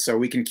Texans, so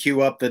we can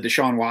queue up the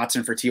Deshaun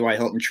Watson for T.Y.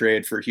 Hilton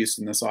trade for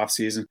Houston this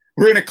offseason.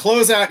 We're going to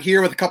close out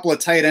here with a couple of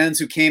tight ends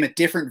who came at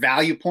different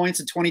value points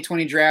in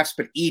 2020 drafts,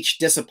 but each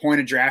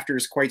disappointed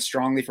drafters quite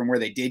strongly from where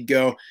they did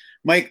go.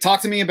 Mike,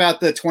 talk to me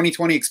about the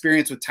 2020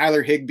 experience with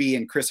Tyler Higbee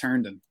and Chris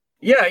Herndon.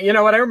 Yeah, you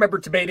know what? I remember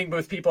debating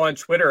with people on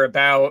Twitter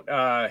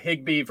about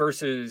Higbee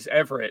versus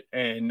Everett.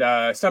 And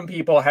some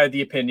people had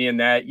the opinion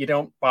that you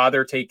don't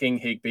bother taking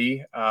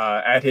Higbee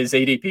at his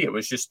ADP. It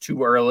was just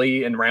too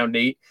early in round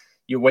 8.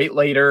 You wait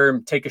later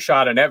and take a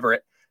shot on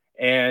Everett.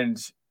 And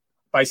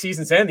by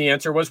season's end, the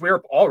answer was we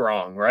were all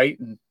wrong, right?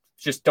 And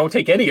just don't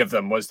take any of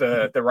them was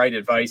the right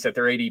advice at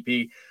their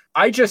ADP.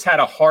 I just had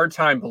a hard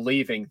time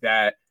believing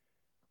that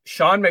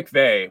Sean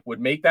McVay would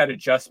make that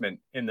adjustment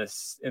in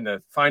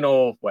the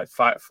final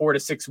 4 to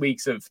 6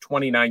 weeks of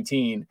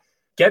 2019,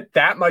 get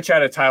that much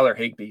out of Tyler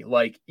Higbee,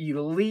 like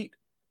elite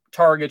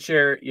target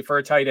share for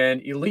a tight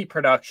end, elite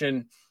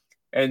production,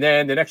 and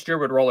then the next year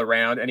would roll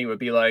around and he would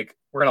be like,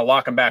 we're going to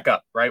lock him back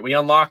up, right? We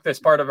unlocked this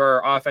part of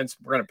our offense,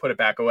 we're going to put it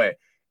back away.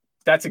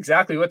 That's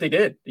exactly what they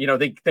did. You know,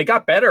 they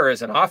got better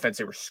as an offense.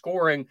 They were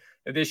scoring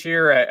this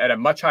year at a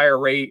much higher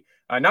rate.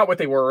 Not what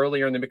they were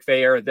earlier in the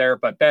McVay era there,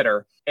 but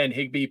better. And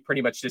Higbee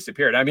pretty much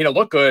disappeared. I mean, it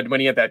looked good when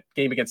he had that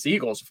game against the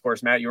Eagles. Of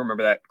course, Matt, you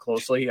remember that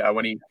closely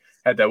when he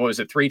had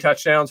that, 3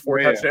 touchdowns, 4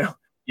 touchdowns?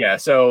 Yeah,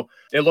 so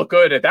it looked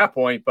good at that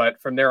point,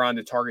 but from there on,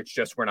 the targets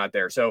just were not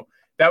there. So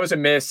that was a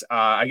miss.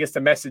 I guess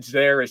the message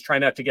there is try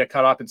not to get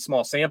caught up in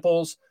small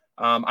samples.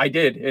 I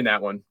did in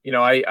that one. You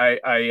know,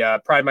 I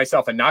pride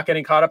myself in not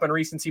getting caught up on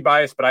recency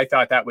bias, but I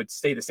thought that would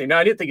stay the same. Now,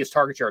 I didn't think his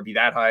target share would be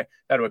that high,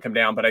 that it would come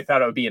down, but I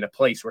thought it would be in a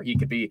place where he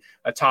could be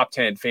a top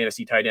 10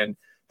 fantasy tight end.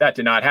 That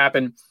did not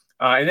happen.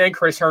 And then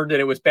Chris Herndon,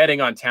 it was betting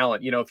on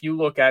talent. You know, if you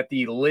look at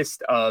the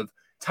list of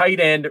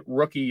tight end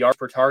rookie yards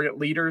per target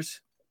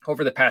leaders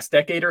over the past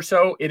decade or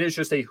so, it is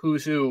just a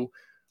who's who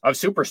of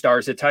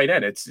superstars at tight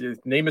end. It's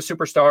name a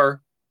superstar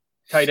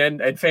tight end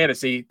and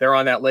fantasy. They're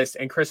on that list.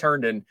 And Chris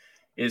Herndon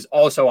is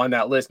also on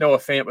that list. Noah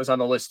Fant was on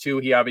the list too.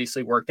 He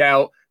obviously worked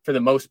out for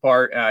the most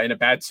part in a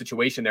bad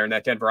situation there in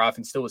that Denver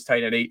offense. Still was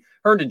tight end 8.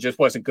 Herndon just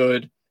wasn't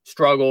good,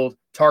 struggled.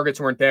 Targets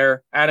weren't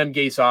there. Adam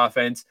Gase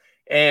offense.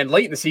 And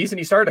late in the season,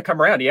 he started to come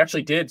around. He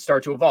actually did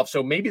start to evolve.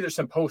 So maybe there's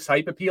some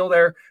post-hype appeal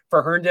there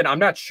for Herndon. I'm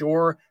not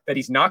sure that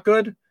he's not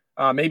good.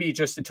 Maybe it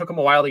took him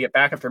a while to get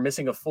back after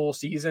missing a full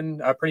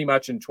season pretty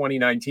much in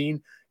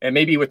 2019. And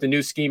maybe with the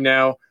new scheme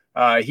now,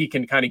 he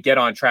can kind of get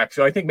on track.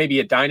 So I think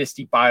maybe a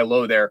dynasty buy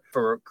low there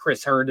for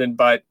Chris Herndon,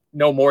 but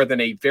no more than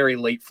a very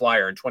late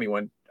flyer in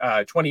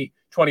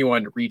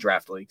 2021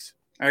 redraft leagues.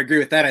 I agree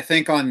with that. I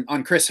think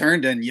on Chris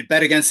Herndon, you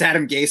bet against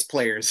Adam Gase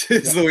players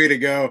is the way to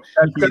go.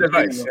 That's good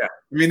advice. Yeah.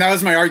 I mean, that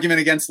was my argument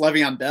against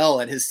Le'Veon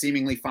Bell at his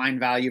seemingly fine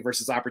value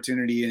versus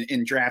opportunity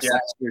in drafts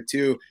last year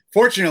too.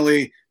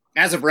 Fortunately,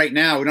 as of right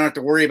now, we don't have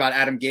to worry about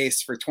Adam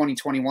Gase for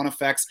 2021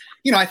 effects.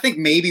 You know, I think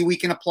maybe we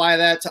can apply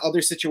that to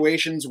other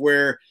situations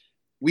where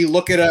we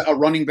look at a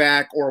running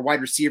back or a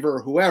wide receiver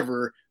or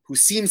whoever who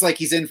seems like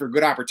he's in for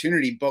good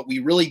opportunity, but we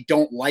really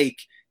don't like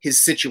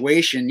his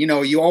situation. You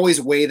know, you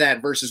always weigh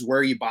that versus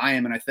where you buy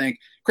him. And I think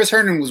Chris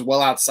Herndon was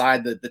well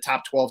outside the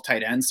top 12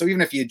 tight ends. So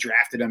even if you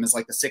drafted him as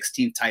like the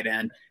 16th tight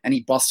end and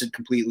he busted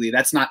completely,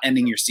 that's not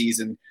ending your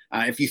season.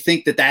 If you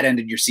think that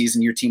ended your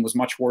season, your team was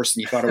much worse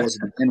than you thought it was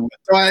to begin with.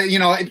 So, you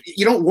know,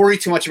 you don't worry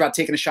too much about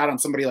taking a shot on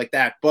somebody like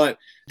that. But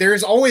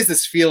there's always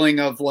this feeling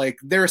of like,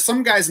 there are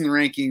some guys in the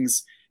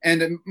rankings.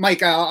 And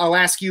Mike, I'll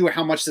ask you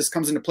how much this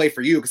comes into play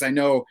for you, because I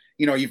know,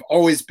 you know, you've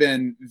always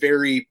been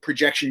very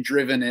projection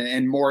driven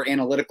and more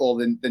analytical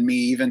than me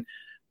even.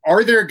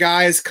 Are there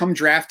guys come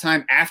draft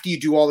time after you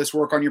do all this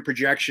work on your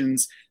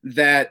projections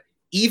that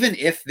even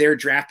if their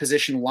draft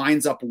position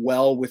lines up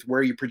well with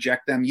where you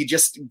project them, you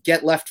just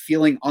get left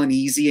feeling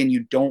uneasy and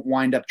you don't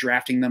wind up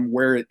drafting them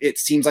where it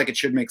seems like it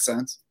should make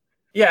sense?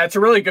 Yeah, it's a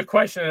really good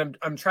question.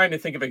 I'm trying to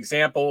think of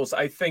examples.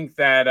 I think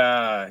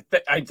that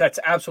that's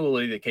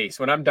absolutely the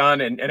case. When I'm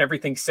done and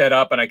everything's set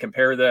up and I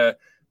compare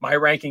my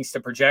rankings to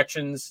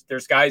projections,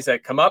 there's guys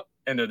that come up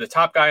and they're the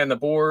top guy on the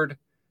board,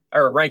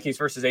 or rankings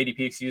versus ADP,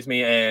 excuse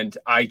me, and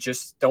I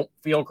just don't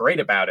feel great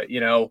about it. You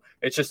know,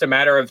 it's just a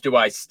matter of, do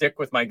I stick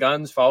with my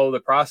guns, follow the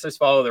process,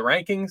 follow the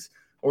rankings,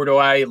 or do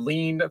I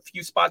lean a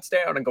few spots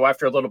down and go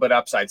after a little bit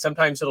upside?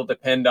 Sometimes it'll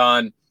depend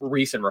on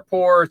recent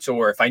reports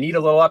or if I need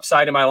a little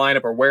upside in my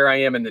lineup or where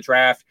I am in the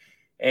draft.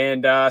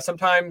 And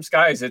sometimes,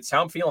 guys, it's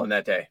how I'm feeling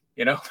that day.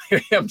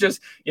 I'm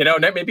just,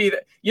 maybe,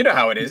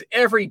 how it is.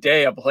 Every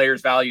day a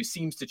player's value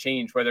seems to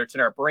change, whether it's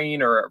in our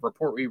brain or a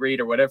report we read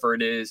or whatever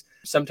it is.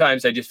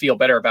 Sometimes I just feel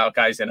better about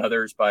guys than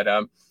others. But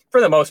for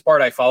the most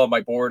part, I follow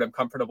my board. I'm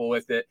comfortable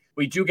with it.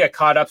 We do get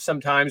caught up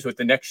sometimes with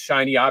the next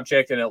shiny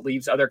object, and it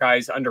leaves other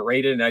guys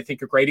underrated. And I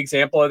think a great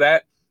example of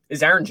that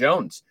is Aaron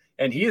Jones.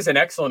 And he is an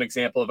excellent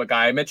example of a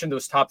guy. I mentioned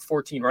those top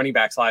 14 running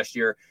backs last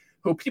year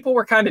who people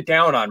were kind of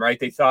down on, right?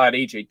 They thought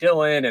A.J.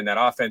 Dillon and that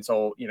offense,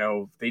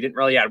 they didn't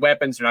really add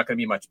weapons. They're not going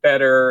to be much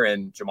better.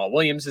 And Jamal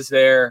Williams is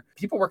there.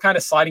 People were kind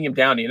of sliding him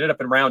down. He ended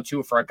up in round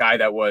 2 for a guy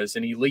that was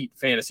an elite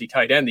fantasy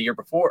tight end the year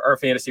before, or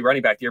fantasy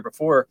running back the year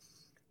before.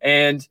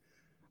 And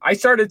I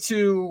started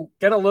to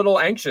get a little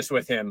anxious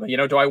with him.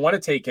 Do I want to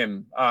take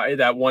him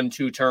that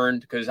 1-2 turn?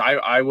 Because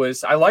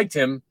I liked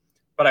him,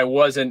 but I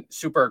wasn't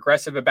super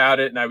aggressive about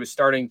it. And I was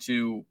starting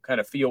to kind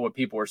of feel what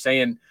people were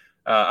saying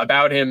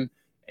about him.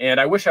 And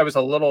I wish I was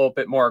a little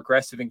bit more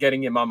aggressive in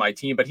getting him on my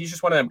team. But he's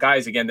just one of them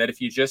guys, again, that if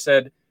you just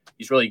said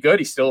he's really good,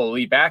 he's still a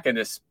lead back in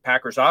this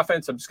Packers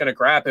offense, I'm just going to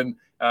grab him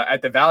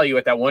at the value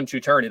at that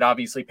 1-2 turn. It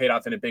obviously paid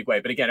off in a big way.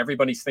 But again,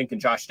 everybody's thinking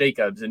Josh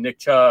Jacobs and Nick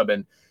Chubb,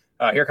 and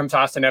here comes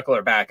Austin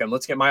Eckler back, and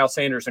let's get Miles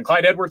Sanders, and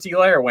Clyde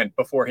Edwards-Helaire went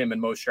before him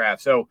in most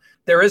drafts. So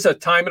there is a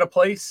time and a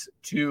place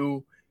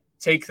to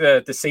take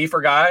the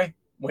safer guy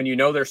when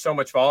there's so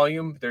much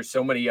volume. There's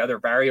so many other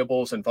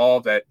variables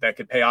involved that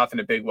could pay off in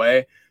a big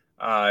way.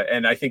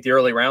 And I think the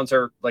early rounds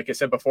are, like I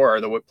said before, are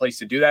the place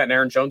to do that. And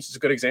Aaron Jones is a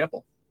good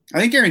example. I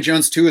think Aaron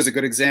Jones, too, is a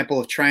good example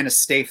of trying to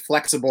stay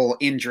flexible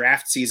in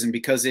draft season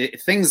because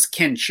things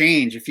can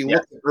change. If you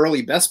look at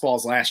early best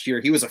balls last year,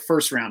 he was a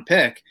first-round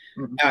pick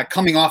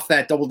coming off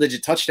that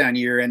double-digit touchdown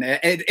year. And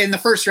in the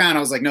first round,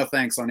 I was like, no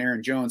thanks on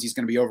Aaron Jones. He's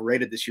going to be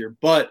overrated this year.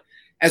 But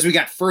as we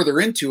got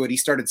further into it, he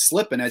started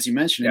slipping, as you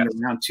mentioned, into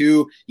round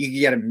 2. You could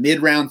get a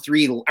mid-round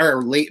 3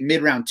 or late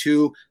mid-round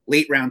 2,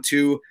 late round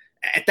 2.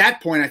 At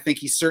that point, I think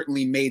he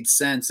certainly made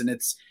sense. And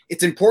it's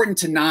important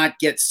to not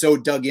get so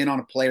dug in on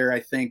a player,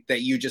 I think,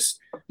 that you just,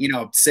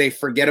 say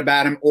forget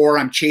about him, or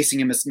I'm chasing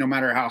him no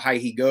matter how high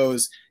he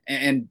goes,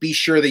 and be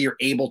sure that you're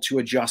able to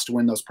adjust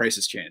when those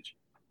prices change.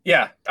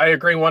 Yeah, I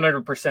agree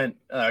 100%.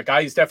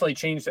 Guys definitely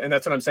changed. And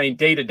that's what I'm saying.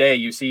 Day to day,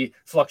 you see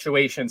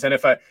fluctuations. And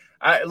if a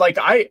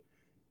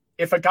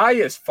guy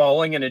is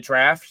falling in a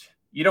draft,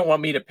 you don't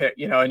want me to pick,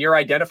 and you're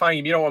identifying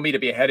him, you don't want me to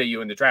be ahead of you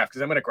in the draft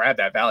because I'm going to grab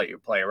that value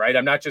player, right?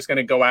 I'm not just going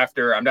to go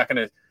after, I'm not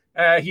going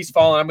to, he's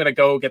fallen, I'm going to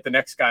go get the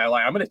next guy.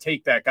 I'm going to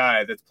take that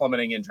guy that's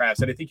plummeting in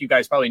drafts. And I think you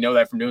guys probably know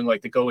that from doing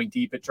like the going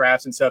deep at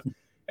drafts and stuff.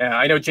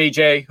 I know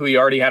JJ, who you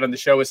already had on the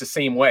show, is the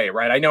same way,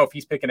 right? I know if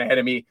he's picking ahead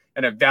of me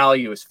and a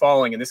value is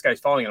falling and this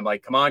guy's falling, I'm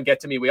like, come on, get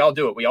to me. We all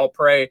do it. We all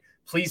pray.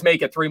 Please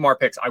make it 3 more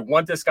picks. I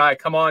want this guy.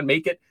 Come on,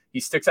 make it. He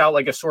sticks out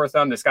like a sore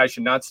thumb. This guy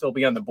should not still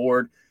be on the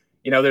board.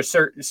 There's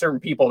certain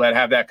people that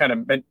have that kind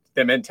of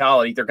the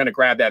mentality. They're going to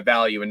grab that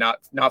value and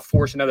not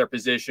force another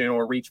position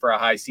or reach for a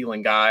high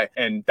ceiling guy.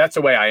 And that's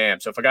the way I am.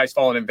 So if a guy's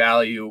fallen in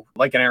value,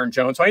 like an Aaron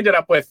Jones, so I ended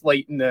up with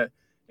late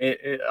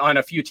on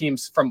a few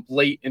teams from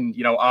late in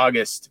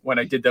August when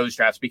I did those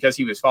drafts because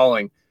he was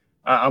falling.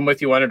 I'm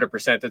with you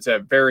 100%. That's a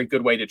very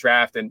good way to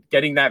draft, and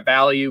getting that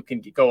value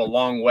can go a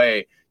long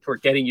way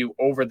toward getting you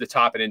over the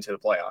top and into the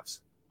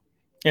playoffs.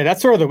 Yeah,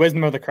 that's sort of the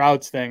wisdom of the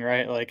crowds thing,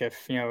 right? Like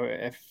if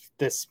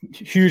this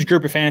huge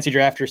group of fantasy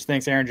drafters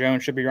thinks Aaron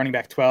Jones should be running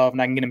back 12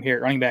 and I can get him here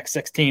at running back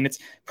 16, it's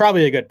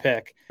probably a good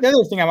pick. The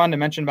other thing I wanted to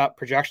mention about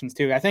projections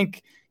too, I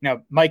think,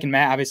 Mike and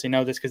Matt obviously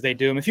know this because they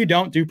do them. If you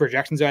don't do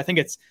projections, though, I think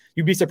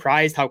you'd be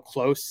surprised how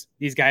close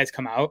these guys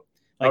come out.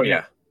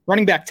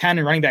 Running back 10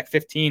 and running back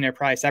 15 are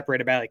probably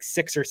separated by like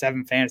 6 or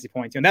 7 fantasy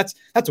points. And that's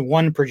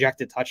one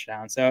projected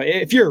touchdown. So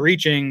if you're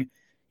reaching,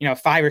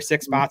 5 or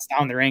 6 spots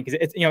down the rank,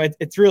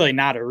 it's really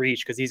not a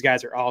reach because these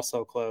guys are all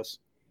so close.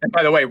 And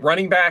by the way,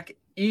 running back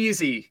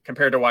easy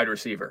compared to wide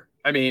receiver.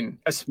 I mean,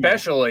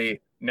 especially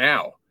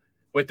now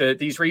with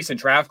these recent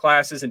draft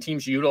classes and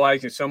teams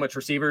utilizing so much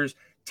receivers.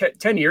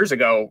 10 years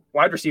ago,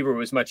 wide receiver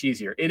was much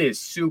easier. It is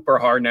super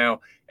hard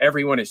now.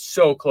 Everyone is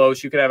so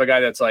close. You could have a guy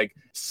that's like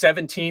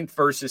 17th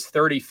versus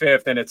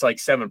 35th, and it's like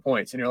 7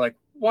 points. And you're like,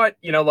 what?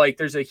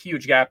 There's a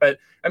huge gap. But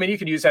I mean, you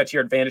can use that to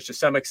your advantage to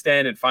some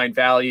extent and find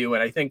value.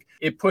 And I think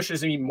it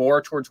pushes me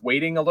more towards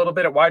waiting a little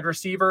bit at wide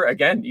receiver.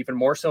 Again, even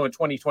more so in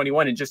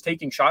 2021, and just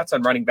taking shots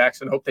on running backs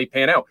and hope they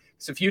pan out.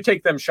 So if you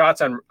take them shots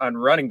on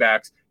running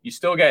backs, you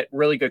still get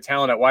really good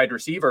talent at wide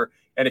receiver.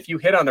 And if you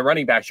hit on the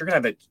running backs, you're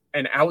going to have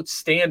an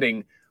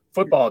outstanding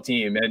football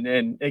team.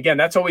 And again,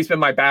 that's always been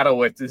my battle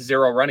with the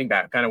 0 running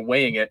back, kind of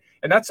weighing it.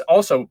 And that's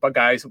also, but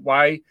guys,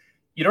 why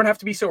you don't have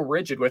to be so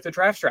rigid with the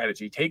draft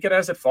strategy. Take it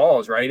as it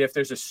falls, right? If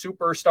there's a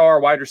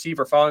superstar wide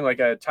receiver falling like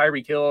a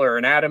Tyreek Hill or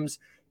an Adams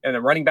and the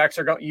running backs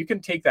are going, you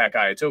can take that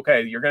guy. It's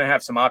okay. You're going to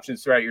have some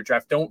options throughout your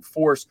draft. Don't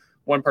force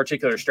one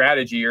particular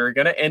strategy. You're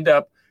going to end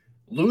up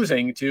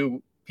losing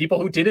to people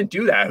who didn't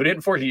do that, who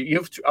didn't force you. You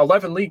have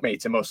 11 league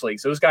mates in most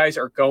leagues. Those guys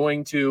are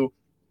going to,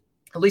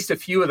 at least a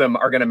few of them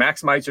are going to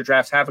maximize their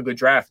drafts, have a good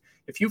draft.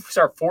 If you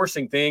start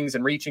forcing things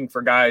and reaching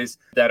for guys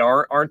that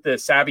aren't the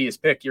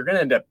savviest pick, you're going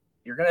to end up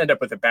you're going to end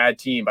up with a bad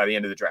team by the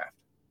end of the draft.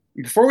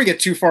 Before we get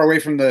too far away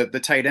from the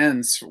tight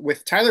ends,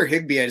 with Tyler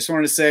Higbee, I just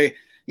wanted to say,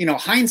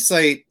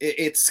 hindsight,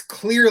 it's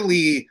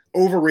clearly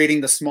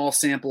overrating the small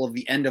sample of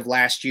the end of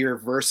last year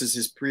versus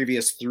his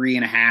previous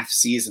 3.5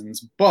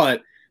 seasons.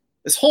 But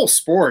this whole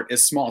sport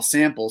is small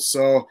samples.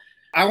 So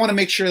I want to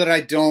make sure that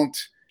I don't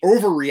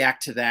overreact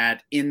to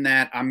that, in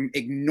that I'm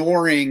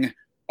ignoring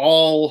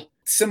all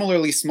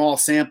similarly small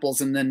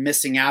samples and then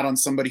missing out on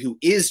somebody who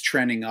is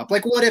trending up.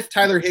 Like, what if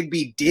Tyler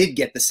Higbee did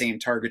get the same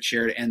target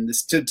share to end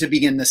this to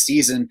begin the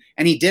season,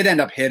 and he did end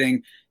up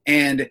hitting,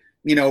 and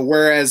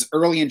whereas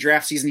early in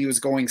draft season he was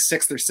going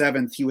 6th or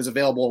 7th, he was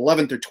available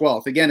 11th or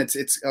 12th. Again,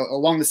 it's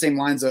along the same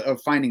lines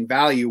of finding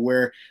value,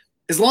 where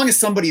as long as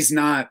somebody's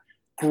not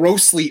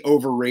grossly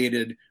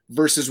overrated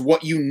versus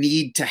what you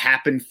need to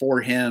happen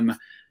for him,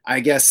 I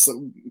guess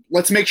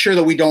let's make sure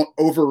that we don't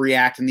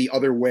overreact in the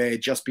other way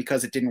just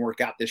because it didn't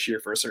work out this year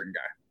for a certain guy.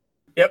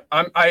 Yep,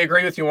 I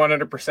agree with you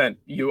 100%.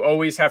 You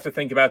always have to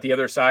think about the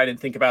other side and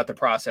think about the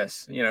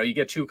process. You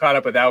get too caught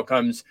up with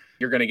outcomes,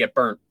 you're going to get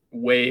burnt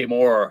way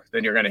more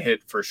than you're going to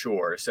hit for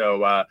sure.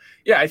 So,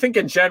 I think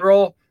in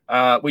general,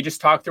 we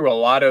just talked through a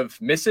lot of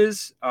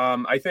misses.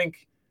 I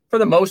think for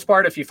the most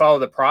part, if you follow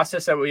the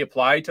process that we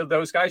apply to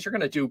those guys, you're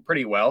going to do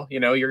pretty well.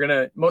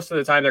 Most of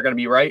the time they're going to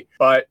be right,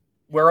 but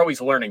we're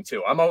always learning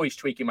too. I'm always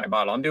tweaking my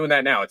model. I'm doing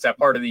that now. It's that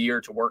part of the year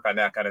to work on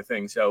that kind of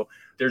thing. So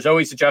there's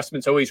always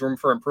adjustments, always room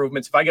for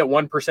improvements. If I get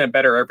 1%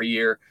 better every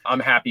year, I'm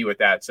happy with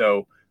that.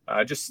 So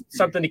just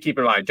something to keep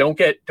in mind.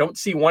 Don't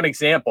see one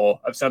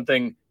example of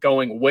something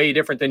going way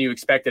different than you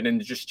expected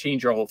and just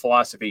change your whole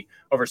philosophy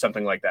over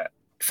something like that.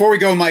 Before we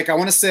go, Mike, I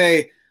want to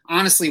say,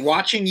 honestly,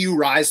 watching you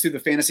rise through the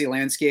fantasy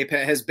landscape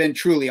has been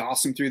truly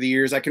awesome through the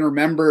years. I can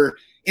remember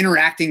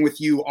interacting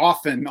with you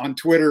often on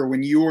Twitter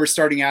when you were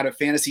starting out at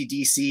Fantasy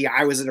DC.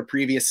 I was at a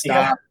previous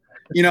stop,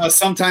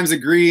 sometimes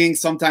agreeing,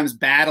 sometimes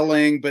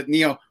battling, but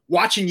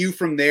watching you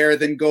from there,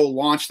 then go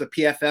launch the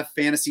PFF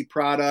fantasy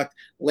product,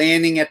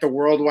 landing at the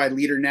worldwide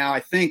leader now. I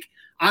think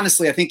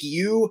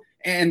you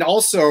and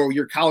also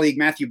your colleague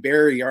Matthew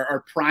Berry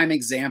are prime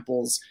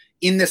examples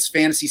in this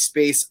fantasy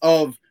space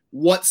of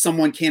what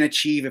someone can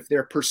achieve if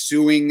they're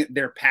pursuing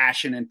their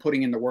passion and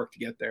putting in the work to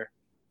get there.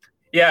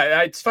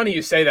 Yeah, it's funny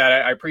you say that.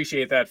 I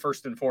appreciate that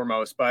first and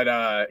foremost. But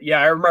I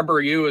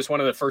remember you as one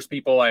of the first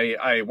people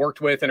I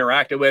worked with,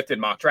 interacted with, did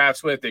mock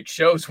drafts with, did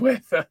shows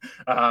with.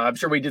 I'm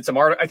sure we did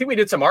I think we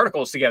did some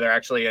articles together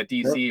actually at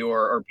DC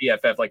or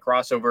PFF, like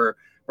crossover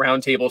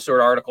roundtable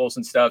sort of articles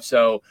and stuff.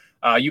 So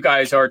you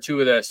guys are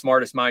two of the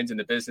smartest minds in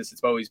the business.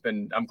 It's always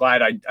been, I'm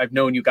glad I've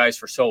known you guys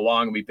for so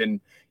long and we've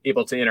been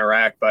able to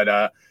interact.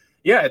 But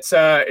it's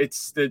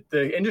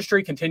the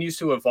industry continues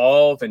to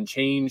evolve and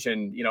change,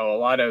 and a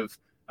lot of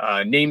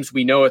names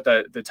we know at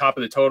the top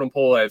of the totem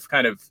pole have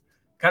kind of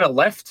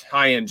left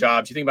high-end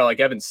jobs. You think about like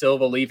Evan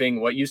Silva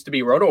leaving what used to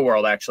be Roto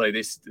World.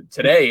 Actually,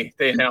 today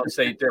they announced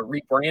they're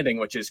rebranding,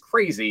 which is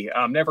crazy.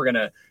 I'm never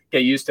gonna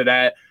get used to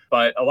that.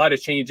 But a lot of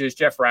changes.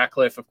 Jeff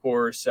Ratcliffe, of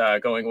course,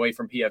 going away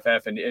from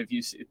PFF, and if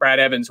you see Brad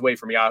Evans away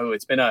from Yahoo,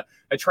 it's been a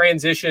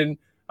transition.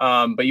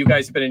 But you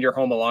guys have been in your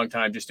home a long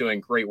time, just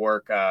doing great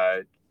work.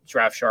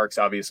 Draft Sharks,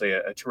 obviously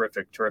a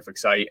terrific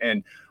site.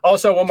 And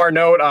also one more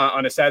note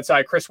on a sad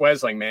side, Chris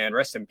Wesling, man,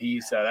 rest in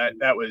peace.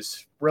 That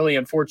was really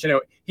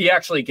unfortunate. He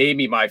actually gave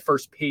me my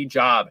first paid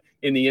job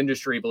in the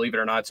industry, believe it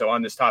or not. So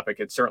on this topic,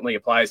 it certainly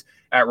applies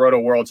at Roto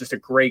World. Just a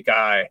great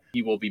guy.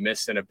 He will be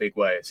missed in a big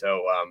way.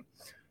 So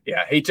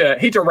hate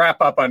to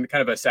wrap up on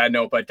kind of a sad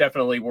note, but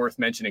definitely worth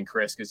mentioning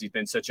Chris, because he's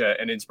been such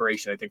an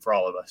inspiration, I think, for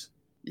all of us.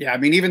 Yeah, I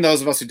mean, even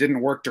those of us who didn't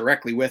work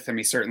directly with him,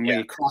 he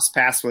certainly crossed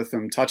paths with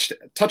him,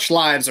 touched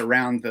lives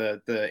around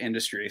the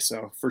industry.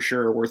 So for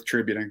sure, worth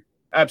tributing.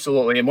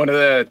 Absolutely, and one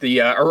of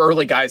the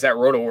early guys at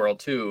Roto World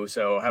too.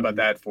 So how about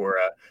that for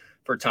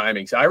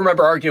timing? So I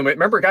remember arguing with.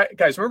 Remember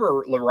guys?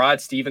 Remember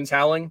LaRod Stevens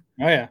howling?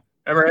 Oh yeah.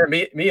 I remember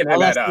me and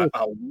him had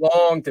a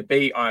long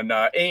debate on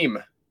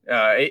AIM.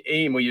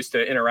 AIM. We used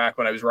to interact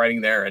when I was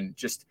writing there, and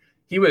just.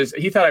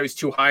 He thought I was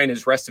too high in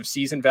his rest of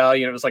season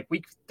value. And it was like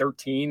week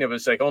 13. It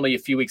was like only a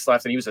few weeks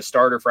left, and he was a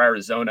starter for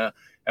Arizona.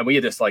 And we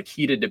had this like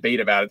heated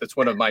debate about it. That's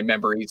one of my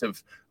memories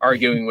of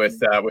arguing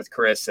with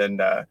Chris. And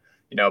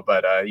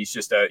but he's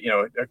just a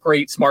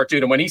great smart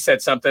dude. And when he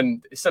said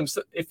something,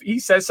 if he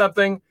says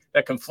something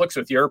that conflicts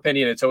with your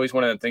opinion, it's always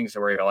one of the things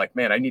where you're like,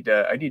 man, I need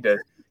to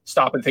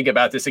stop and think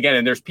about this again.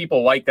 And there's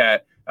people like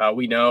that.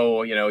 We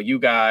know, you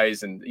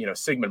guys and,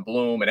 Sigmund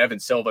Bloom and Evan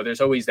Silva, there's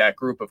always that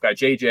group of guys,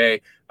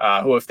 JJ,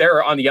 who, if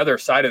they're on the other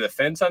side of the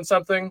fence on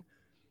something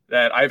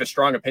that I have a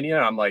strong opinion,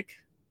 I'm like,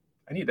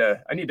 I need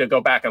to go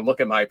back and look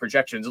at my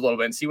projections a little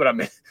bit and see what I'm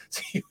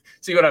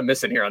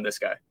missing here on this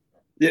guy.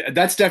 Yeah,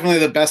 that's definitely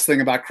the best thing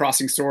about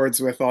crossing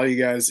swords with all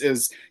you guys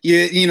is,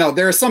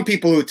 there are some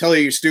people who tell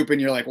you you're stupid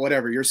and you're like,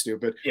 whatever, you're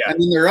stupid. Yeah.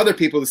 And then there are other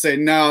people who say,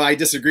 no, I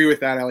disagree with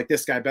that. I like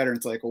this guy better. And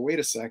it's like, well, wait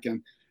a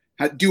second.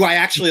 Do I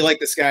actually like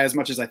this guy as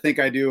much as I think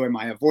I do? Am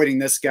I avoiding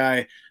this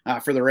guy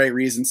for the right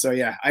reason? So,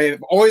 yeah, I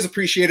have always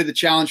appreciated the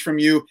challenge from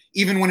you,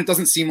 even when it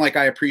doesn't seem like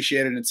I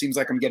appreciate it and it seems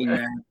like I'm getting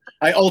mad.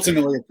 I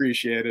ultimately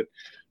appreciate it.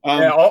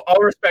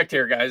 All respect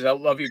here, guys. I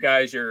love you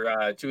guys.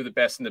 You're two of the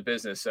best in the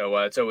business. So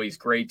it's always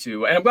great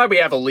to, and I'm glad we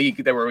have a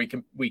league that where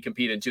we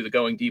compete into, the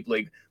Going Deep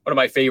League. One of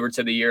my favorites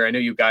of the year. I know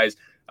you guys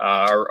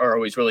are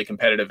always really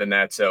competitive in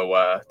that.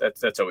 So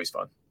that's always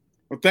fun.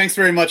 Well, thanks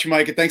very much,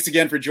 Mike. And thanks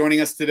again for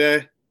joining us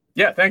today.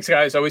 Yeah, thanks,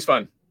 guys. Always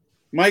fun.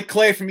 Mike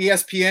Clay from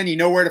ESPN, you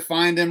know where to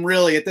find him.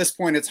 Really, at this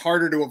point, it's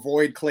harder to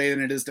avoid Clay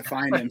than it is to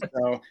find him.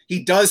 So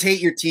he does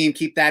hate your team.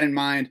 Keep that in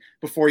mind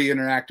before you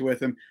interact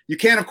with him. You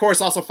can, of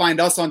course, also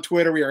find us on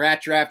Twitter. We are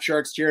at Draft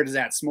Sharks. Jared is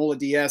at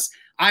SmolaDS.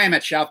 I am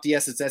at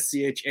SchaufDS. It's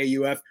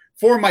SCHAUF.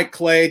 For Mike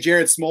Clay,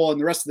 Jared Smola,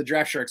 and the rest of the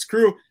Draft Sharks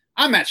crew,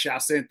 I'm Matt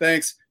Schauf saying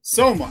thanks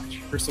so much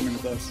for swimming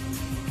with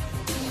us.